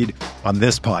Indeed on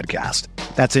this podcast.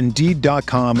 That's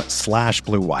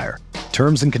Indeed.com/Blue Wire.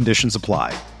 Terms and conditions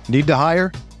apply. Need to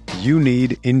hire? You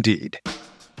need Indeed.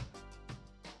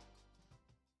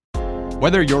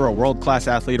 Whether you're a world-class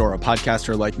athlete or a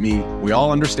podcaster like me, we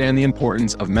all understand the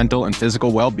importance of mental and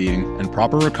physical well-being and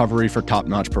proper recovery for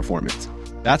top-notch performance.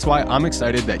 That's why I'm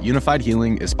excited that Unified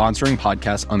Healing is sponsoring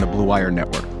podcasts on the Blue Wire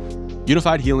Network.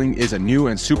 Unified Healing is a new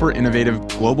and super innovative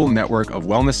global network of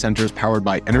wellness centers powered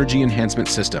by Energy Enhancement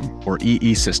System, or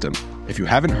EE System. If you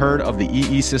haven't heard of the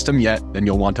EE System yet, then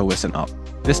you'll want to listen up.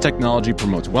 This technology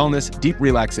promotes wellness, deep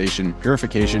relaxation,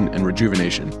 purification, and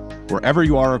rejuvenation. Wherever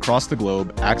you are across the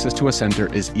globe, access to a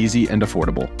center is easy and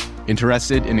affordable.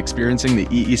 Interested in experiencing the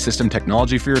EE System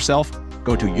technology for yourself?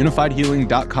 Go to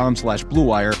unifiedhealing.com/Blue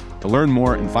Wire to learn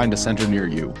more and find a center near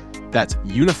you. That's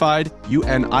unified,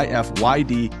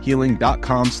 UNIFYD,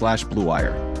 healing.com/Blue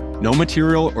Wire. No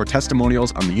material or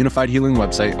testimonials on the Unified Healing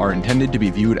website are intended to be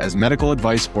viewed as medical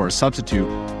advice or a substitute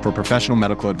for professional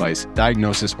medical advice,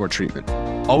 diagnosis, or treatment.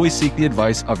 Always seek the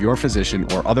advice of your physician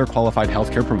or other qualified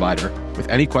healthcare provider with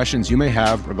any questions you may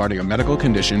have regarding a medical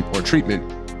condition or treatment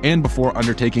and before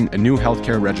undertaking a new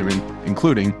healthcare regimen,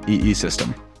 including EE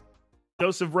System.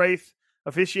 Joseph Wraith,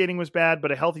 officiating was bad, but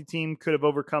a healthy team could have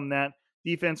overcome that.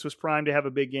 Defense was primed to have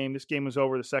a big game. This game was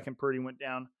over the second Purdy went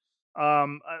down.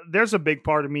 There's a big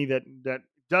part of me that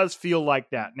does feel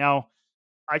like that. Now,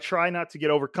 I try not to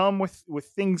get overcome with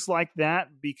things like that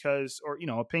because, or,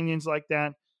 opinions like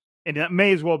that. And that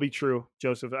may as well be true,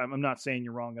 Joseph. I'm not saying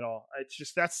you're wrong at all. It's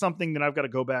just, that's something that I've got to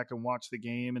go back and watch the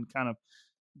game and kind of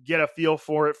get a feel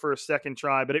for it for a second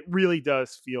try, but it really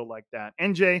does feel like that.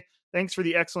 NJ, thanks for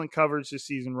the excellent coverage this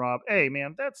season, Rob. Hey,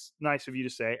 man, that's nice of you to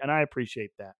say, and I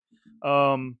appreciate that.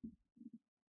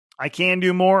 I can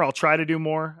do more. I'll try to do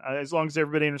more, as long as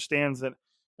everybody understands that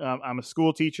I'm a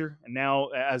school teacher, and now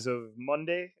as of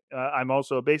Monday, I'm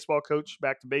also a baseball coach,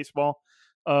 back to baseball.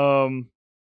 So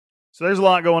there's a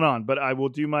lot going on, but I will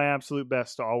do my absolute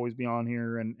best to always be on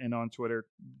here and on Twitter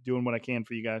doing what I can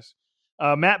for you guys.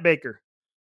 Matt Baker.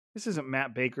 This isn't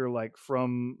Matt Baker like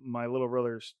from my little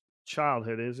brother's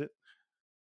childhood, is it?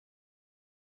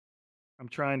 I'm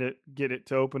trying to get it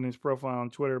to open his profile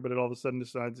on Twitter, but it all of a sudden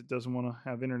decides it doesn't want to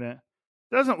have internet.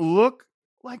 Doesn't look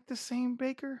like the same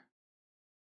Baker.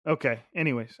 Okay.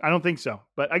 Anyways, I don't think so.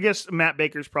 But I guess Matt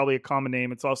Baker is probably a common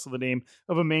name. It's also the name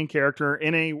of a main character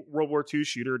in a World War II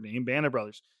shooter named Band of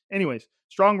Brothers. Anyways,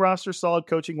 strong roster, solid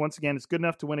coaching. Once again, it's good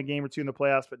enough to win a game or two in the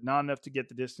playoffs, but not enough to get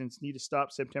the distance. Need to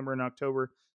stop September and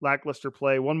October. Lackluster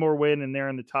play. One more win, and they're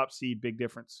in the top seed. Big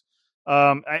difference.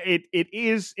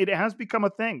 It has become a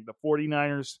thing. The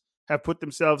 49ers have put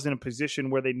themselves in a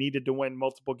position where they needed to win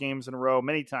multiple games in a row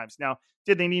many times. Now,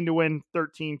 did they need to win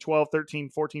 13, 12, 13,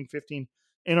 14, 15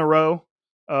 in a row?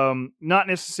 Not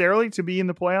necessarily to be in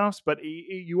the playoffs, but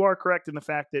you are correct in the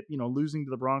fact that, losing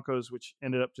to the Broncos, which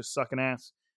ended up just sucking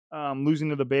ass, losing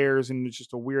to the Bears, and it's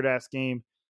just a weird ass game.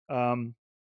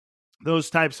 Those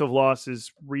types of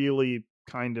losses really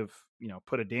kind of,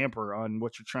 put a damper on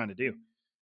what you're trying to do.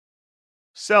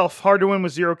 Hard to win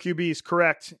with 0 QBs,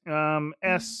 correct.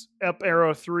 S, up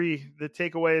arrow 3. The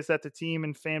takeaway is that the team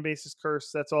and fan base is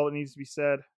cursed. That's all that needs to be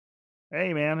said.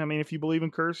 Hey, man, I mean, if you believe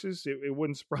in curses, it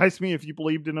wouldn't surprise me if you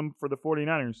believed in them for the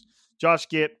 49ers. Josh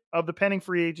Gitt, of the pending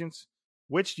free agents,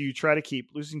 which do you try to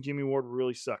keep? Losing Jimmy Ward would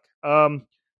really suck.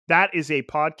 That is a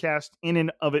podcast in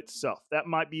and of itself. That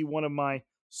might be one of my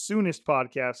soonest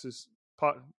podcasts.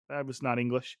 That was not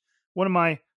English. One of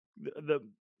my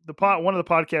one of the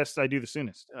podcasts I do the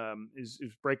soonest is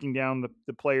breaking down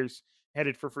the players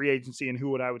headed for free agency and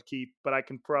who I would keep. But I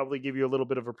can probably give you a little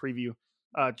bit of a preview.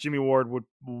 Jimmy Ward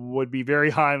would be very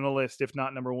high on the list, if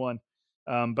not number one.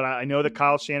 But I know that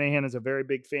Kyle Shanahan is a very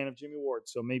big fan of Jimmy Ward,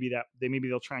 so maybe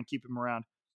they'll try and keep him around.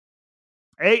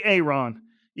 Ron,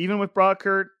 even with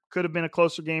Brockert, could have been a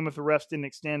closer game if the refs didn't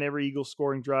extend every Eagles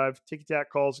scoring drive. Ticky-tack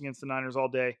calls against the Niners all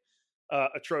day.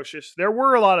 Atrocious. There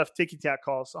were a lot of ticky-tack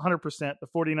calls, 100%. The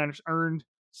 49ers earned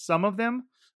some of them.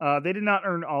 They did not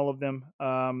earn all of them.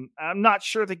 I'm not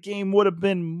sure the game would have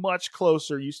been much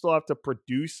closer. You still have to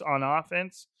produce on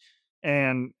offense,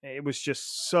 and it was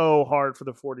just so hard for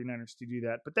the 49ers to do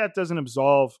that. But that doesn't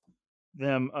absolve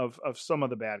them of some of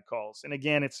the bad calls. And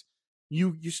again, it's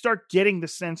you start getting the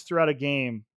sense throughout a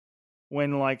game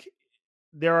when, like,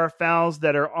 there are fouls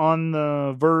that are on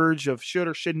the verge of should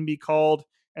or shouldn't be called,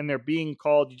 and they're being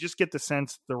called. You just get the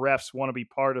sense the refs want to be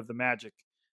part of the magic,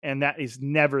 and that is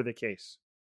never the case.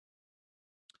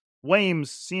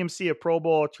 Wames, CMC a Pro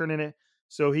Bowl alternate,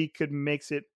 so he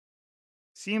makes it.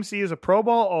 CMC is a Pro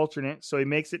Bowl alternate, so he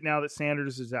makes it now that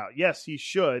Sanders is out. Yes, he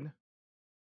should.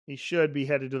 He should be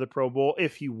headed to the Pro Bowl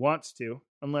if he wants to,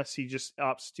 unless he just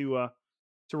opts to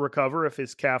recover if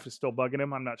his calf is still bugging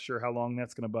him. I'm not sure how long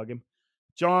that's going to bug him.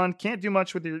 John, can't do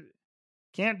much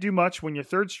when your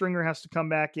third stringer has to come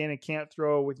back in and can't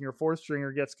throw when your fourth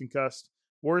stringer gets concussed.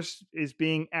 Worst is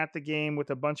being at the game with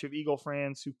a bunch of Eagle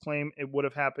fans who claim it would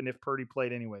have happened if Purdy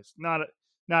played anyways. Not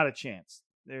a chance.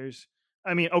 There is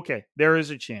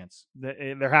a chance.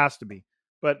 There has to be.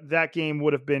 But that game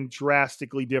would have been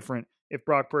drastically different if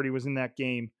Brock Purdy was in that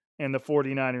game and the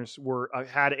 49ers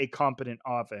had a competent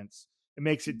offense. It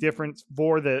makes it different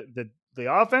for the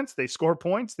offense. They score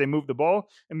points. They move the ball.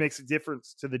 It makes a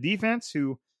difference to the defense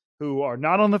who are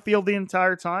not on the field the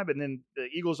entire time. And then the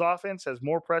Eagles offense has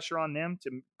more pressure on them to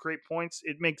create points.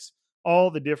 It makes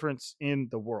all the difference in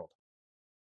the world.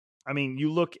 I mean,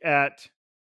 you look at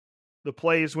the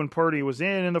plays when Purdy was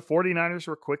in, and the 49ers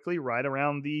were quickly right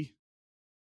around the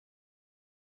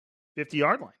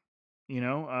 50-yard line.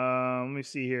 Let me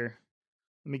see here.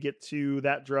 Let me get to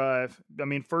that drive. I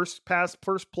mean, first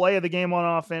play of the game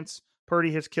on offense,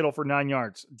 Purdy hits Kittle for 9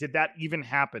 yards. Did that even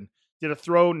happen? Did a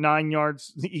throw 9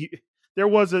 yards? There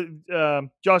was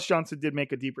Josh Johnson did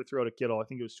make a deeper throw to Kittle. I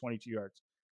think it was 22 yards.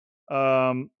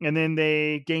 And then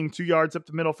they gained 2 yards up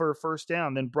the middle for a first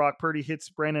down. Then Brock Purdy hits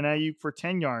Brandon Ayuk for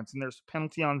 10 yards. And there's a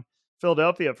penalty on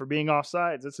Philadelphia for being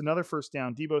offsides. That's another first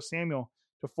down. Deebo Samuel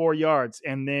to 4 yards.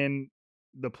 And then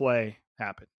the play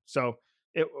happened. So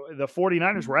the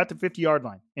 49ers were at the 50-yard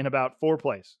line in about 4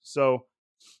 plays. So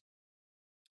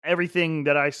everything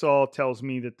that I saw tells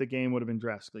me that the game would have been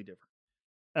drastically different.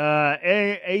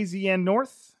 AZ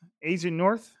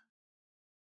North.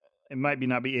 it might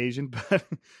not be Asian, but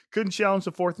couldn't challenge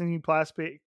the fourth inning pass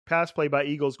play by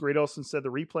Eagles. Greg Olson said the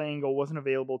replay angle wasn't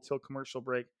available till commercial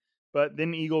break, but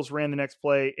then Eagles ran the next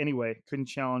play anyway. Couldn't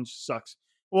challenge, sucks.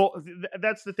 Well,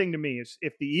 that's the thing to me is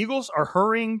if the Eagles are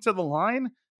hurrying to the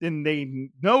line, then they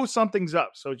know something's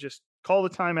up. So just call the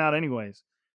timeout anyways.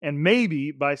 And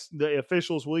maybe by the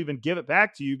officials will even give it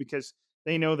back to you because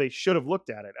they know they should have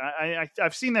looked at it.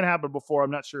 I've seen that happen before.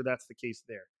 I'm not sure that's the case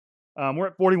there. We're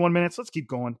at 41 minutes. Let's keep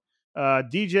going.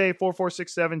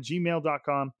 DJ4467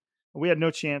 gmail.com. We had no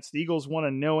chance. The Eagles won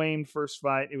a no-aim first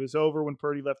fight. It was over when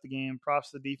Purdy left the game. Props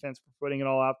to the defense for putting it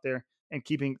all out there and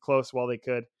keeping it close while they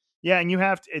could. Yeah, and you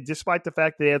have to, despite the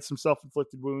fact they had some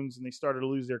self-inflicted wounds and they started to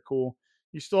lose their cool,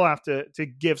 you still have to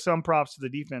give some props to the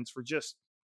defense for just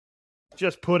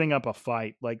putting up a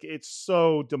fight. Like, it's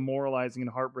so demoralizing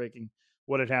and heartbreaking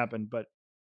what had happened, but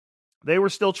they were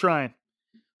still trying.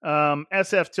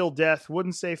 SF till death,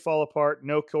 wouldn't say fall apart,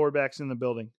 no quarterbacks in the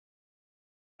building.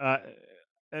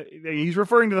 He's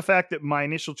referring to the fact that my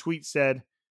initial tweet said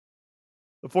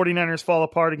the 49ers fall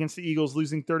apart against the Eagles,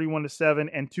 losing 31-7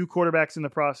 and two quarterbacks in the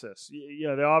process.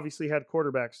 Yeah, they obviously had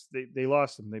quarterbacks. They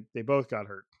lost them. They both got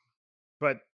hurt.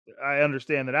 But I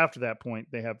understand that after that point,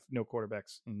 they have no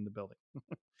quarterbacks in the building.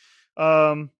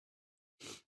 I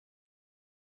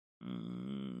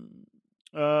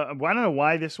don't know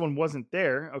why this one wasn't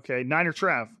there. Okay, Niner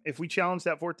Trav. If we challenge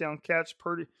that fourth down catch,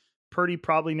 Purdy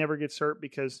probably never gets hurt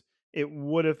because it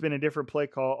would have been a different play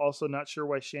call. Also, not sure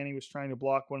why Shanny was trying to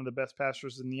block one of the best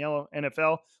passers in the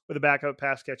NFL with a backup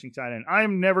pass-catching tight end. I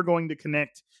am never going to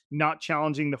connect not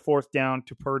challenging the fourth down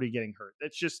to Purdy getting hurt.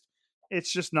 It's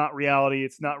just not reality.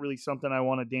 It's not really something I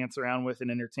want to dance around with and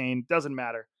entertain. Doesn't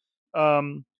matter.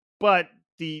 But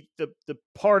the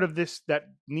part of this that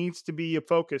needs to be a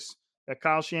focus that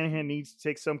Kyle Shanahan needs to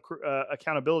take some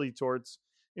accountability towards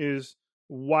is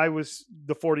why was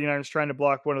the 49ers trying to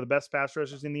block one of the best pass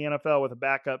rushers in the NFL with a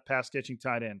backup pass-catching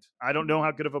tight end? I don't know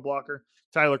how good of a blocker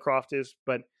Tyler Kroft is,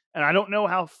 and I don't know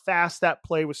how fast that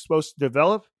play was supposed to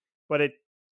develop, but it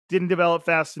didn't develop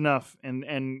fast enough.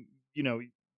 And you know,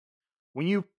 when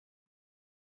you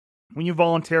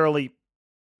voluntarily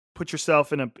put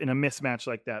yourself in a mismatch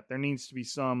like that, there needs to be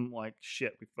some like,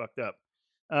 shit, we fucked up.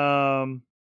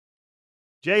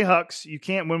 Jay Hucks, you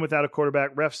can't win without a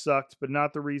quarterback. Ref sucked, but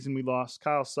not the reason we lost.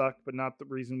 Kyle sucked, but not the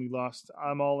reason we lost.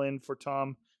 I'm all in for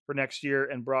Tom for next year,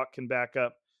 and Brock can back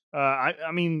up.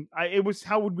 It was,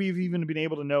 how would we have even been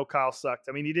able to know Kyle sucked?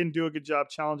 I mean, he didn't do a good job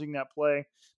challenging that play,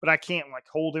 but I can't like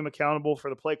hold him accountable for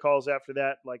the play calls after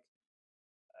that. Like,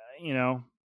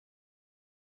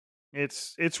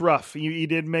 it's rough. He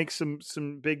did make some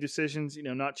big decisions,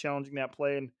 not challenging that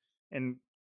play and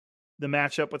the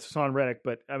matchup with Hassan Reddick,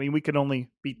 but I mean, we could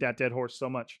only beat that dead horse so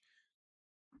much.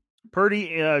 Purdy,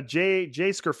 Jay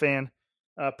Skerfan,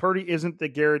 Purdy isn't the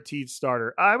guaranteed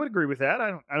starter. I would agree with that.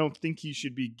 I don't think he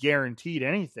should be guaranteed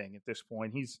anything at this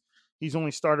point. He's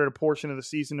only started a portion of the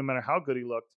season, no matter how good he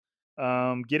looked.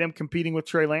 Get him competing with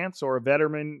Trey Lance or a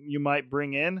veteran you might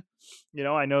bring in.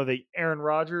 I know that Aaron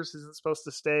Rodgers isn't supposed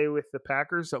to stay with the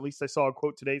Packers. At least I saw a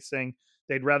quote today saying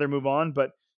they'd rather move on,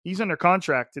 but he's under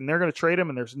contract and they're going to trade him,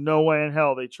 and there's no way in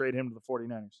hell they trade him to the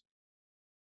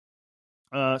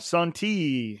 49ers. Sun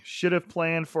T should have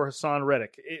planned for Hassan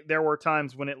Reddick. There were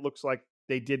times when it looks like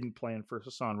they didn't plan for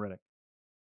Hassan Reddick.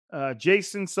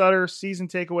 Jason Sutter, season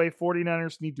takeaway,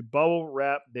 49ers need to bubble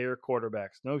wrap their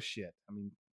quarterbacks. No shit. I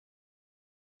mean,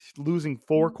 losing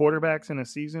 4 quarterbacks in a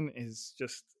season is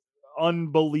just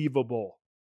unbelievable.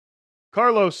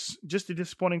 Carlos, just a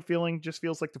disappointing feeling. Just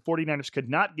feels like the 49ers could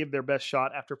not give their best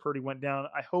shot after Purdy went down.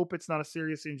 I hope it's not a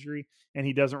serious injury and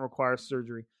he doesn't require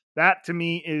surgery. That to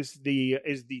me is the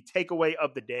takeaway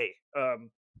of the day.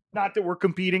 Not that we're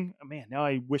competing. Man, now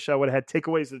I wish I would have had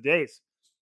takeaways of the days.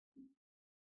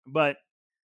 But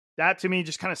that to me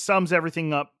just kind of sums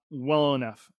everything up well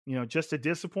enough. Just a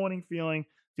disappointing feeling.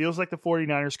 Feels like the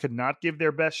 49ers could not give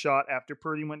their best shot after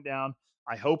Purdy went down.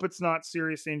 I hope it's not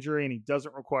serious injury and he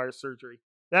doesn't require surgery.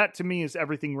 That to me is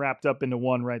everything wrapped up into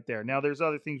one right there. Now there's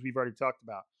other things we've already talked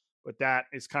about, but that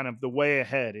is kind of the way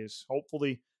ahead is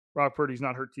hopefully Brock Purdy's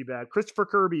not hurt too bad. Christopher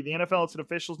Kirby, the NFL and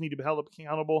officials need to be held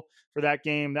accountable for that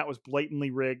game. That was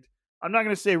blatantly rigged. I'm not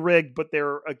going to say rigged, but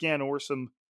there were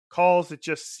some calls that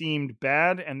just seemed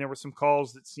bad, and there were some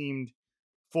calls that seemed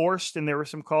forced, and there were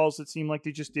some calls that seemed like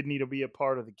they just didn't need to be a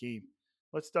part of the game.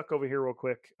 Let's duck over here real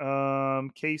quick.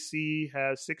 KC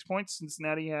has 6 points.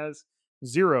 Cincinnati has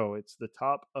 0. It's the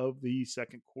top of the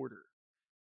second quarter.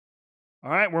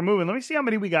 All right, we're moving. Let me see how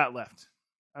many we got left.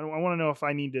 I want to know if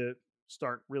I need to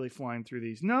start really flying through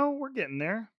these. No, we're getting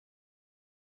there.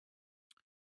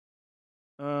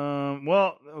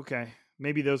 Okay.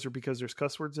 Maybe those are because there's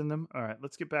cuss words in them. All right,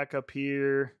 let's get back up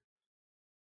here.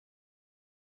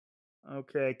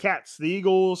 Okay, Cats. The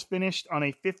Eagles finished on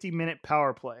a 50-minute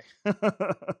power play.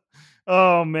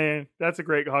 Oh, man. That's a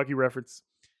great hockey reference.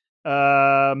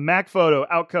 Mac Photo,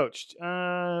 outcoached.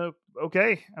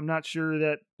 Okay, I'm not sure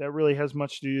that really has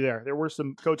much to do there. There were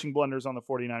some coaching blunders on the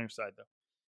 49ers side, though.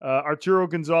 Arturo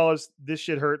Gonzalez, this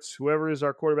shit hurts. Whoever is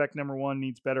our quarterback number one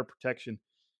needs better protection.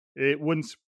 It wouldn't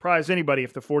surprise anybody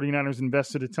if the 49ers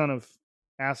invested a ton of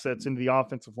assets into the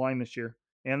offensive line this year.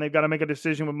 And they've got to make a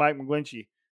decision with Mike McGlinchey.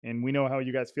 And we know how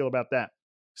you guys feel about that.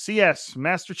 CS,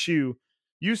 Master Chew,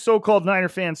 you so-called Niner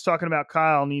fans talking about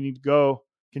Kyle needing to go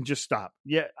can just stop.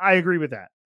 Yeah, I agree with that.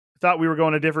 I thought we were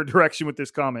going a different direction with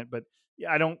this comment, but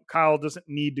yeah, Kyle doesn't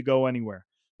need to go anywhere.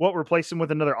 What, replace him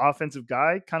with another offensive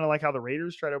guy? Kind of like how the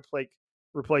Raiders try to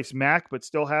replace Mac, but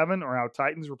still haven't, or how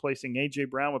Titans replacing A.J.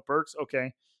 Brown with Burks.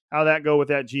 Okay, how'd that go with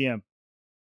that GM?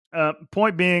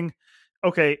 Point being,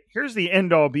 okay, here's the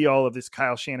end-all, be-all of this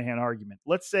Kyle Shanahan argument.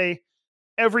 Let's say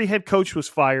every head coach was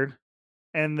fired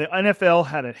and the NFL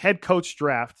had a head coach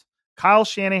draft. Kyle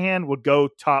Shanahan would go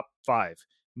top 5,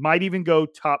 might even go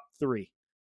top 3.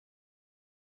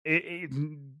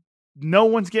 No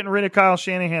one's getting rid of Kyle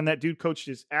Shanahan. That dude coached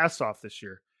his ass off this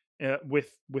year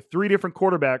with 3 different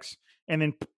quarterbacks and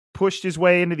then pushed his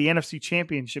way into the NFC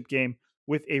Championship game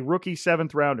with a rookie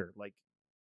 7th rounder. Like,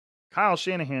 Kyle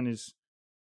Shanahan is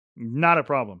not a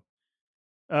problem.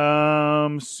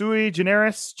 Sui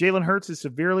Generis, Jalen Hurts is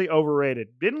severely overrated.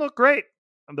 Didn't look great.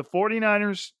 The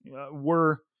 49ers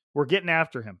were getting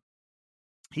after him.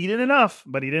 He did enough,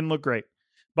 but he didn't look great.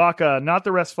 Baca, not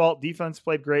the ref's fault. Defense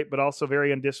played great, but also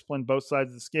very undisciplined, both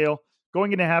sides of the scale.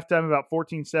 Going into halftime, about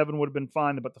 14-7 would have been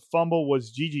fine, but the fumble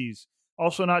was GG's.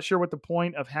 Also not sure what the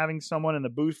point of having someone in the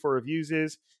booth for reviews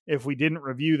is if we didn't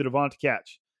review the Devonta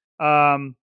catch.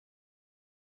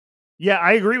 Yeah,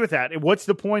 I agree with that. What's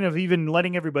the point of even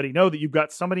letting everybody know that you've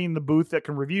got somebody in the booth that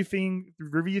can review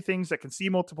things, that can see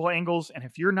multiple angles? And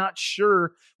if you're not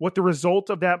sure what the result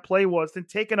of that play was, then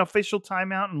take an official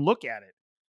timeout and look at it.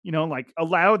 Like,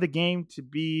 allow the game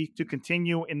to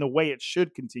continue in the way it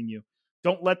should continue.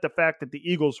 Don't let the fact that the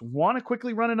Eagles want to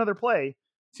quickly run another play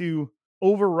to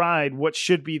override what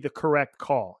should be the correct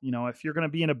call. If you're going to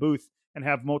be in a booth and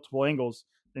have multiple angles,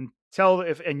 then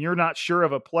and you're not sure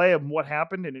of a play of what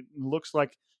happened and it looks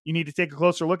like you need to take a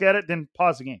closer look at it, then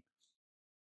pause the game.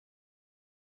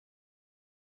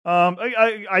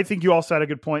 I think you also had a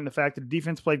good point in the fact that the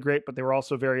defense played great, but they were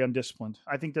also very undisciplined.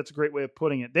 I think that's a great way of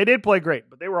putting it. They did play great,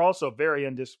 but they were also very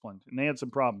undisciplined and they had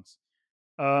some problems.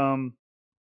 The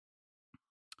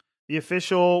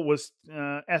official was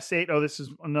S8. Oh, this is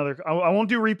another. I won't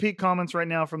do repeat comments right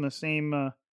now from the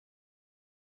same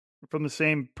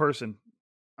person.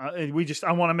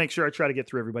 I want to make sure I try to get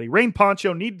through everybody. Rain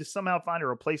Poncho needed to somehow find a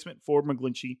replacement for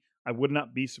McGlinchey. I would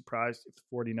not be surprised if the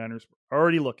 49ers were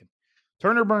already looking.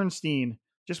 Turner Bernstein,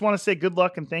 just want to say good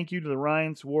luck and thank you to the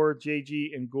Ryans, Ward,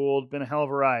 JG, and Gould. Been a hell of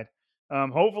a ride.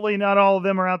 Hopefully not all of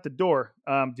them are out the door.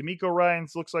 D'Amico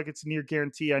Ryans looks like it's a near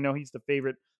guarantee. I know he's the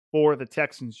favorite for the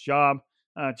Texans job.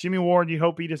 Jimmy Ward, you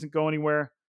hope he doesn't go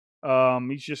anywhere.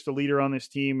 He's just a leader on this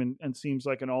team and seems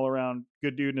like an all-around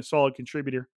good dude and a solid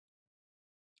contributor.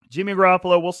 Jimmy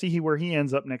Garoppolo, we'll see where he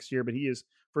ends up next year, but he is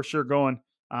for sure going.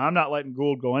 I'm not letting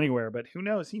Gould go anywhere, but who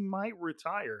knows? He might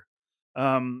retire.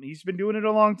 He's been doing it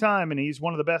a long time, and he's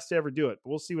one of the best to ever do it. But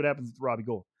we'll see what happens with Robbie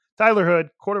Gould. Tyler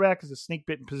Hood, quarterback, is a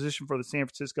snake-bitten position for the San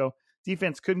Francisco.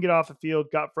 Defense couldn't get off the field,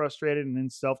 got frustrated, and then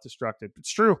self-destructed.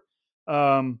 It's true.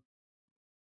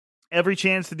 Every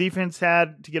chance the defense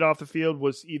had to get off the field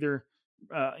was either,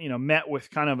 met with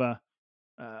kind of a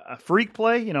freak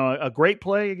play, a great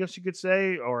play, I guess you could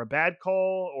say, or a bad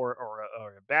call or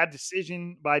a bad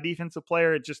decision by a defensive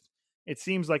player. It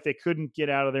seems like they couldn't get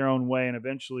out of their own way, and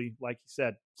eventually, like you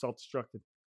said, self-destructed.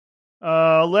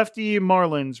 Lefty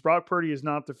Marlins, Brock Purdy is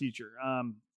not the future.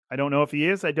 I don't know if he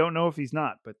is. I don't know if he's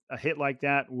not, but a hit like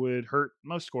that would hurt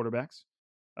most quarterbacks.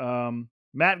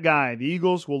 Matt Guy, the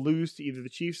Eagles will lose to either the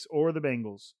Chiefs or the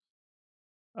Bengals.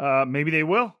 Maybe they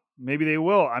will. Maybe they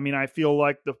will. I mean, I feel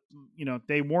like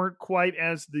they weren't quite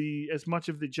as much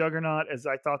of the juggernaut as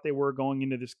I thought they were going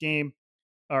into this game,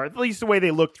 or at least the way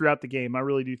they looked throughout the game. I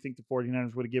really do think the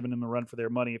 49ers would have given them a run for their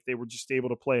money if they were just able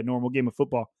to play a normal game of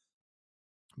football.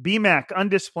 BMAC,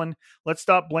 undisciplined. Let's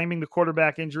stop blaming the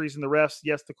quarterback injuries and the refs.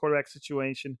 Yes, the quarterback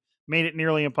situation made it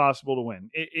nearly impossible to win.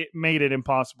 It made it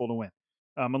impossible to win.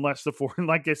 Unless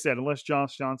like I said, unless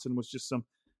Josh Johnson was just some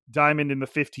diamond in the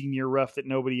 15-year rough that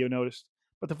nobody noticed.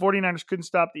 But the 49ers couldn't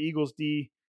stop the Eagles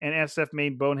D, and SF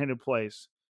made boneheaded plays.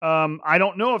 I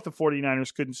don't know if the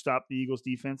 49ers couldn't stop the Eagles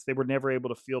defense. They were never able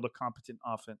to field a competent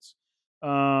offense.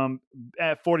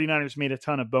 At 49ers made a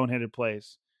ton of boneheaded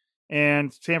plays.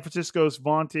 And San Francisco's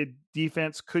vaunted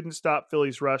defense couldn't stop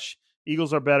Philly's rush.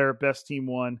 Eagles are better. Best team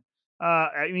won.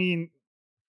 I mean,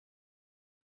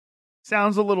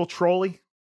 sounds a little trolly.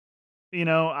 You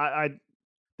know,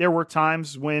 there were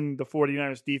times when the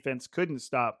 49ers defense couldn't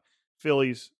stop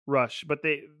Philly's rush, but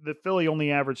the Philly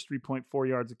only averaged 3.4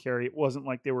 yards a carry. It wasn't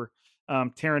like they were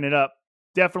tearing it up.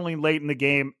 Definitely late in the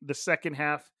game. The second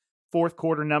half, fourth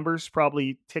quarter numbers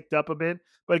probably ticked up a bit.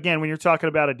 But again, when you're talking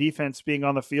about a defense being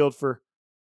on the field for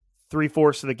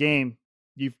 3/4 of the game,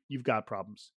 you've got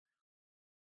problems.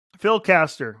 Phil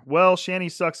Caster. Well, Shanny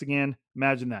sucks again.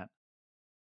 Imagine that.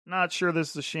 Not sure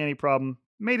this is a Shanny problem.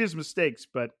 Made his mistakes,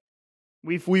 but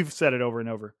we've said it over and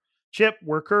over. Chip,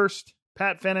 we're cursed.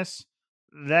 Pat Fennis.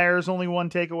 There's only one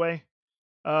takeaway.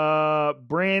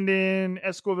 Brandon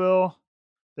Esquivel.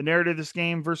 The narrative of this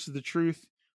game versus the truth.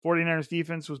 49ers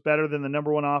defense was better than the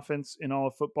number one offense in all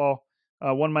of football.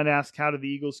 One might ask, how did the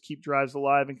Eagles keep drives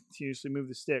alive and continuously move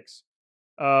the sticks?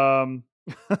 Looking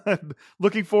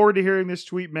forward to hearing this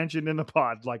tweet mentioned in the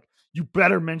pod. Like, you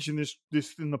better mention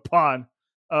this in the pod.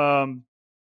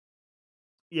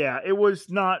 Yeah, it was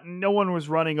not, no one was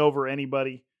running over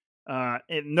anybody.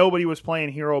 And nobody was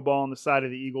playing hero ball on the side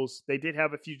of the Eagles. They did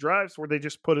have a few drives where they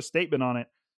just put a statement on it,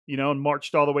 you know, and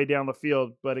marched all the way down the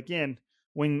field. But again,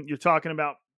 when you're talking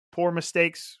about poor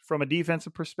mistakes from a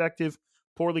defensive perspective,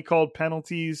 poorly called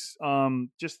penalties,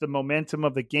 just the momentum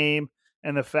of the game,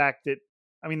 and the fact that,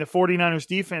 I mean, the 49ers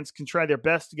defense can try their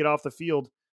best to get off the field,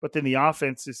 but then the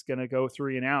offense is going to go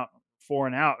 3 and out, 4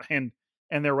 and out, and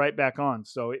they're right back on.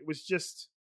 So it was just,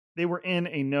 they were in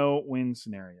a no-win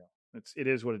scenario. It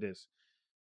is what it is.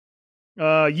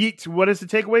 Yeet, what is the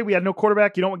takeaway? We had no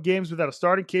quarterback. You don't want games without a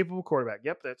starting capable quarterback.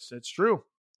 Yep, that's true.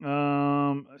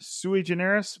 Sui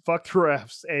generis, fuck the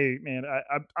refs. Hey, man,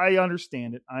 I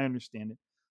understand it. I understand it.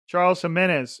 Charles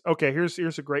Jimenez. Okay, here's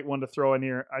a great one to throw in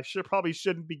here. I probably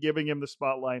shouldn't be giving him the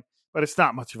spotlight, but it's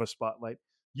not much of a spotlight.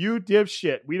 You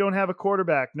dipshit. We don't have a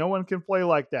quarterback. No one can play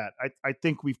like that. I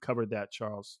think we've covered that,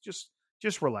 Charles.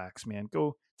 Just relax, man.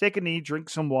 Go take a knee, drink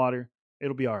some water.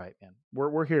 It'll be all right, man.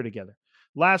 We're here together.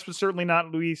 Last but certainly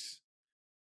not Luis.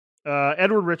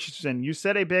 Edward Richardson. You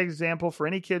set a big example for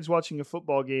any kids watching a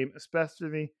football game,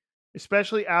 especially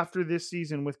after this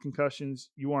season with concussions.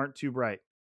 You aren't too bright.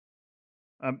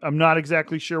 I'm not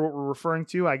exactly sure what we're referring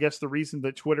to. I guess the reason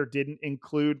that Twitter didn't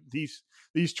include these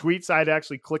tweets, I'd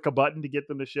actually click a button to get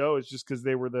them to show, is just because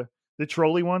they were the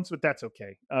trolley ones, but that's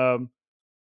okay. I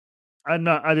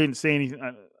didn't say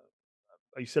anything.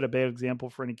 You set a bad example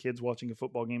for any kids watching a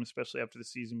football game, especially after the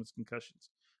season with concussions.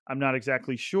 I'm not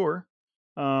exactly sure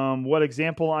what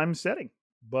example I'm setting,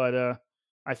 but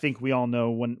I think we all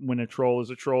know when a troll is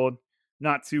a troll,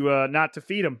 not to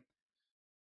feed them.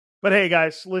 But hey,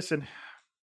 guys, listen.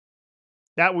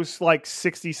 That was like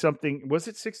 60 something. Was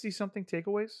it 60 something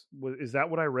takeaways? Is that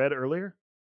what I read earlier?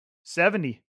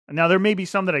 70. Now there may be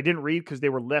some that I didn't read because they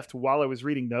were left while I was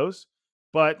reading those,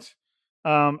 but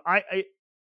I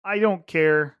don't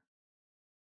care.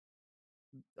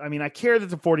 I mean, I care that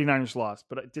the 49ers lost,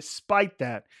 but despite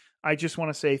that, I just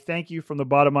want to say thank you from the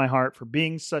bottom of my heart for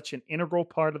being such an integral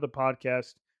part of the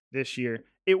podcast this year.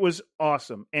 It was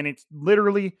awesome. And it's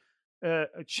literally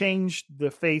changed the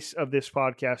face of this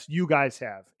podcast. You guys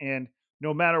have. And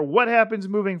no matter what happens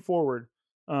moving forward,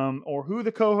 or who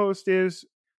the co-host is,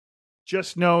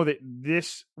 just know that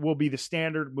this will be the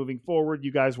standard moving forward.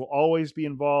 You guys will always be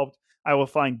involved. I will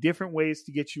find different ways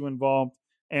to get you involved.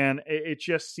 And it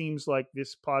just seems like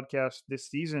this podcast this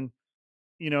season,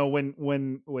 you know,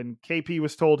 when KP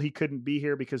was told he couldn't be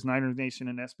here because Niners Nation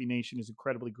and SB Nation is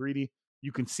incredibly greedy,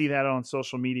 you can see that on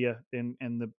social media and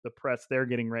the press they're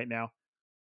getting right now.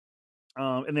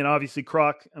 And then obviously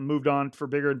Croc moved on for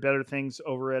bigger and better things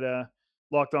over at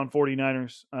Locked On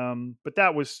 49ers. But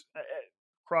that was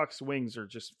Croc's wings are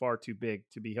just far too big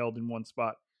to be held in one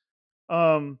spot.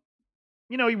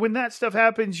 You know, when that stuff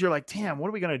happens, you're like, damn, what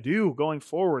are we going to do going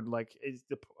forward? Like,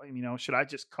 should I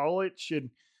just call it?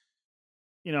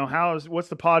 What's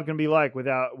the pod going to be like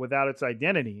without its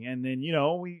identity? And then,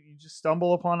 you just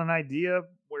stumble upon an idea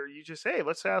where you just, hey,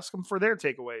 let's ask them for their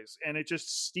takeaways. And it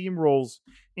just steamrolls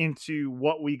into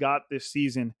what we got this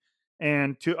season.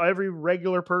 And to every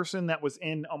regular person that was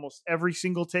in almost every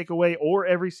single takeaway,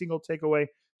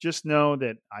 just know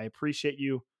that I appreciate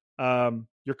you.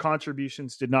 Your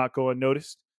contributions did not go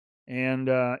unnoticed. And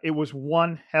it was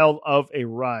one hell of a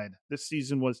ride. This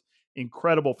season was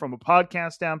incredible from a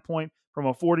podcast standpoint, from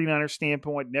a 49er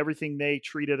standpoint, and everything they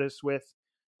treated us with.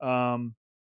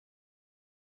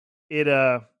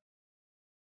 It's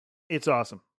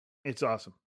awesome. It's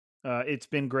awesome. It's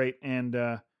been great. And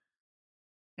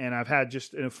And I've had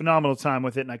just a phenomenal time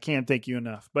with it, and I can't thank you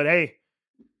enough. But hey,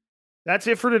 that's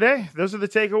it for today. Those are the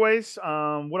takeaways.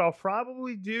 What I'll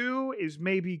probably do is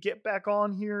maybe get back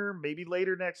on here maybe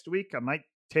later next week. I might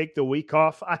take the week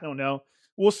off. I don't know.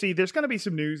 We'll see. There's going to be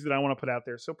some news that I want to put out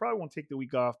there, so probably won't take the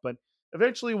week off. But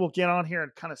eventually we'll get on here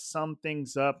and kind of sum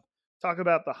things up, talk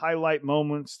about the highlight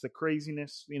moments, the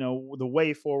craziness, the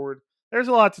way forward. There's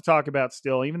a lot to talk about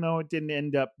still, even though it didn't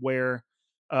end up where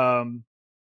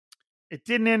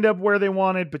they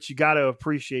wanted, but you got to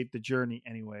appreciate the journey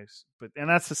anyways. And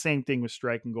that's the same thing with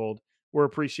Striking Gold. We're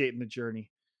appreciating the journey.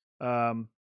 But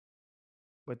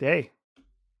hey,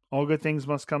 all good things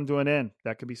must come to an end.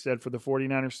 That could be said for the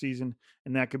 49ers season,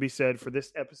 and that could be said for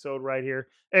this episode right here.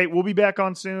 Hey, we'll be back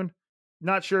on soon.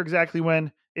 Not sure exactly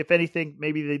when. If anything,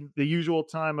 maybe the usual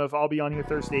time of I'll be on here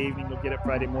Thursday evening. You'll get it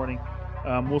Friday morning.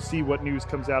 We'll see what news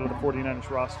comes out of the 49ers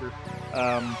roster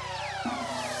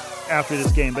after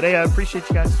this game. But hey, I appreciate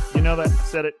you guys. You know that. I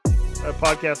said it. A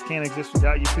podcast can't exist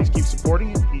without you. Please keep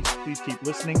supporting it. Please keep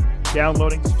listening,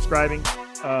 downloading, subscribing,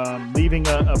 leaving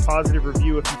a positive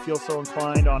review if you feel so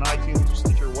inclined on iTunes or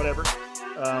Stitcher or whatever,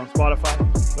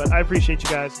 Spotify. But I appreciate you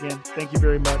guys again. Thank you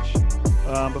very much.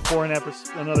 Before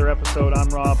another episode, I'm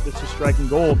Rob. This is Striking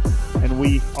Gold, and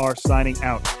we are signing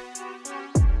out.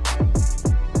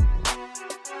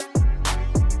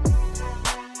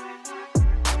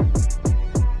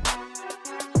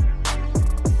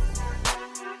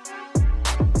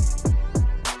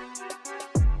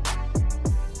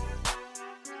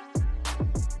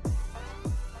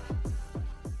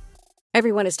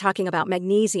 Everyone is talking about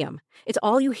magnesium. It's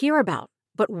all you hear about.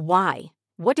 But why?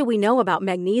 What do we know about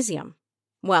magnesium?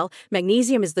 Well,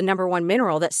 magnesium is the number one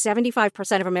mineral that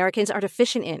 75% of Americans are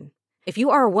deficient in. If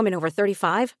you are a woman over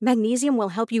 35, magnesium will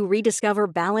help you rediscover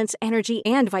balance, energy,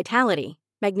 and vitality.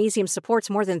 Magnesium supports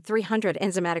more than 300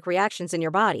 enzymatic reactions in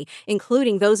your body,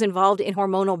 including those involved in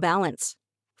hormonal balance.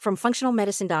 From functional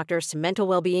medicine doctors to mental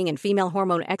well-being and female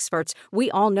hormone experts, we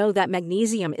all know that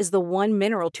magnesium is the one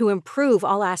mineral to improve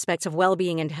all aspects of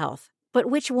well-being and health. But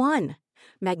which one?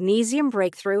 Magnesium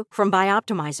Breakthrough from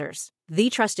Bioptimizers,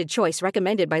 the trusted choice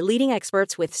recommended by leading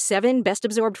experts with 7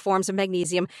 best-absorbed forms of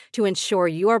magnesium to ensure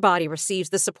your body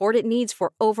receives the support it needs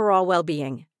for overall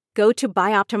well-being. Go to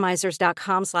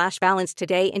bioptimizers.com/balance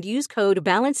today and use code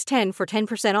BALANCE10 for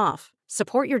 10% off.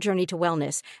 Support your journey to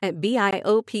wellness at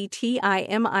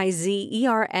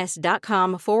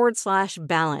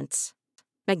bioptimizers.com/balance.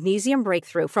 Magnesium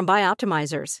Breakthrough from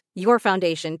Bioptimizers, your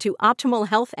foundation to optimal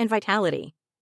health and vitality.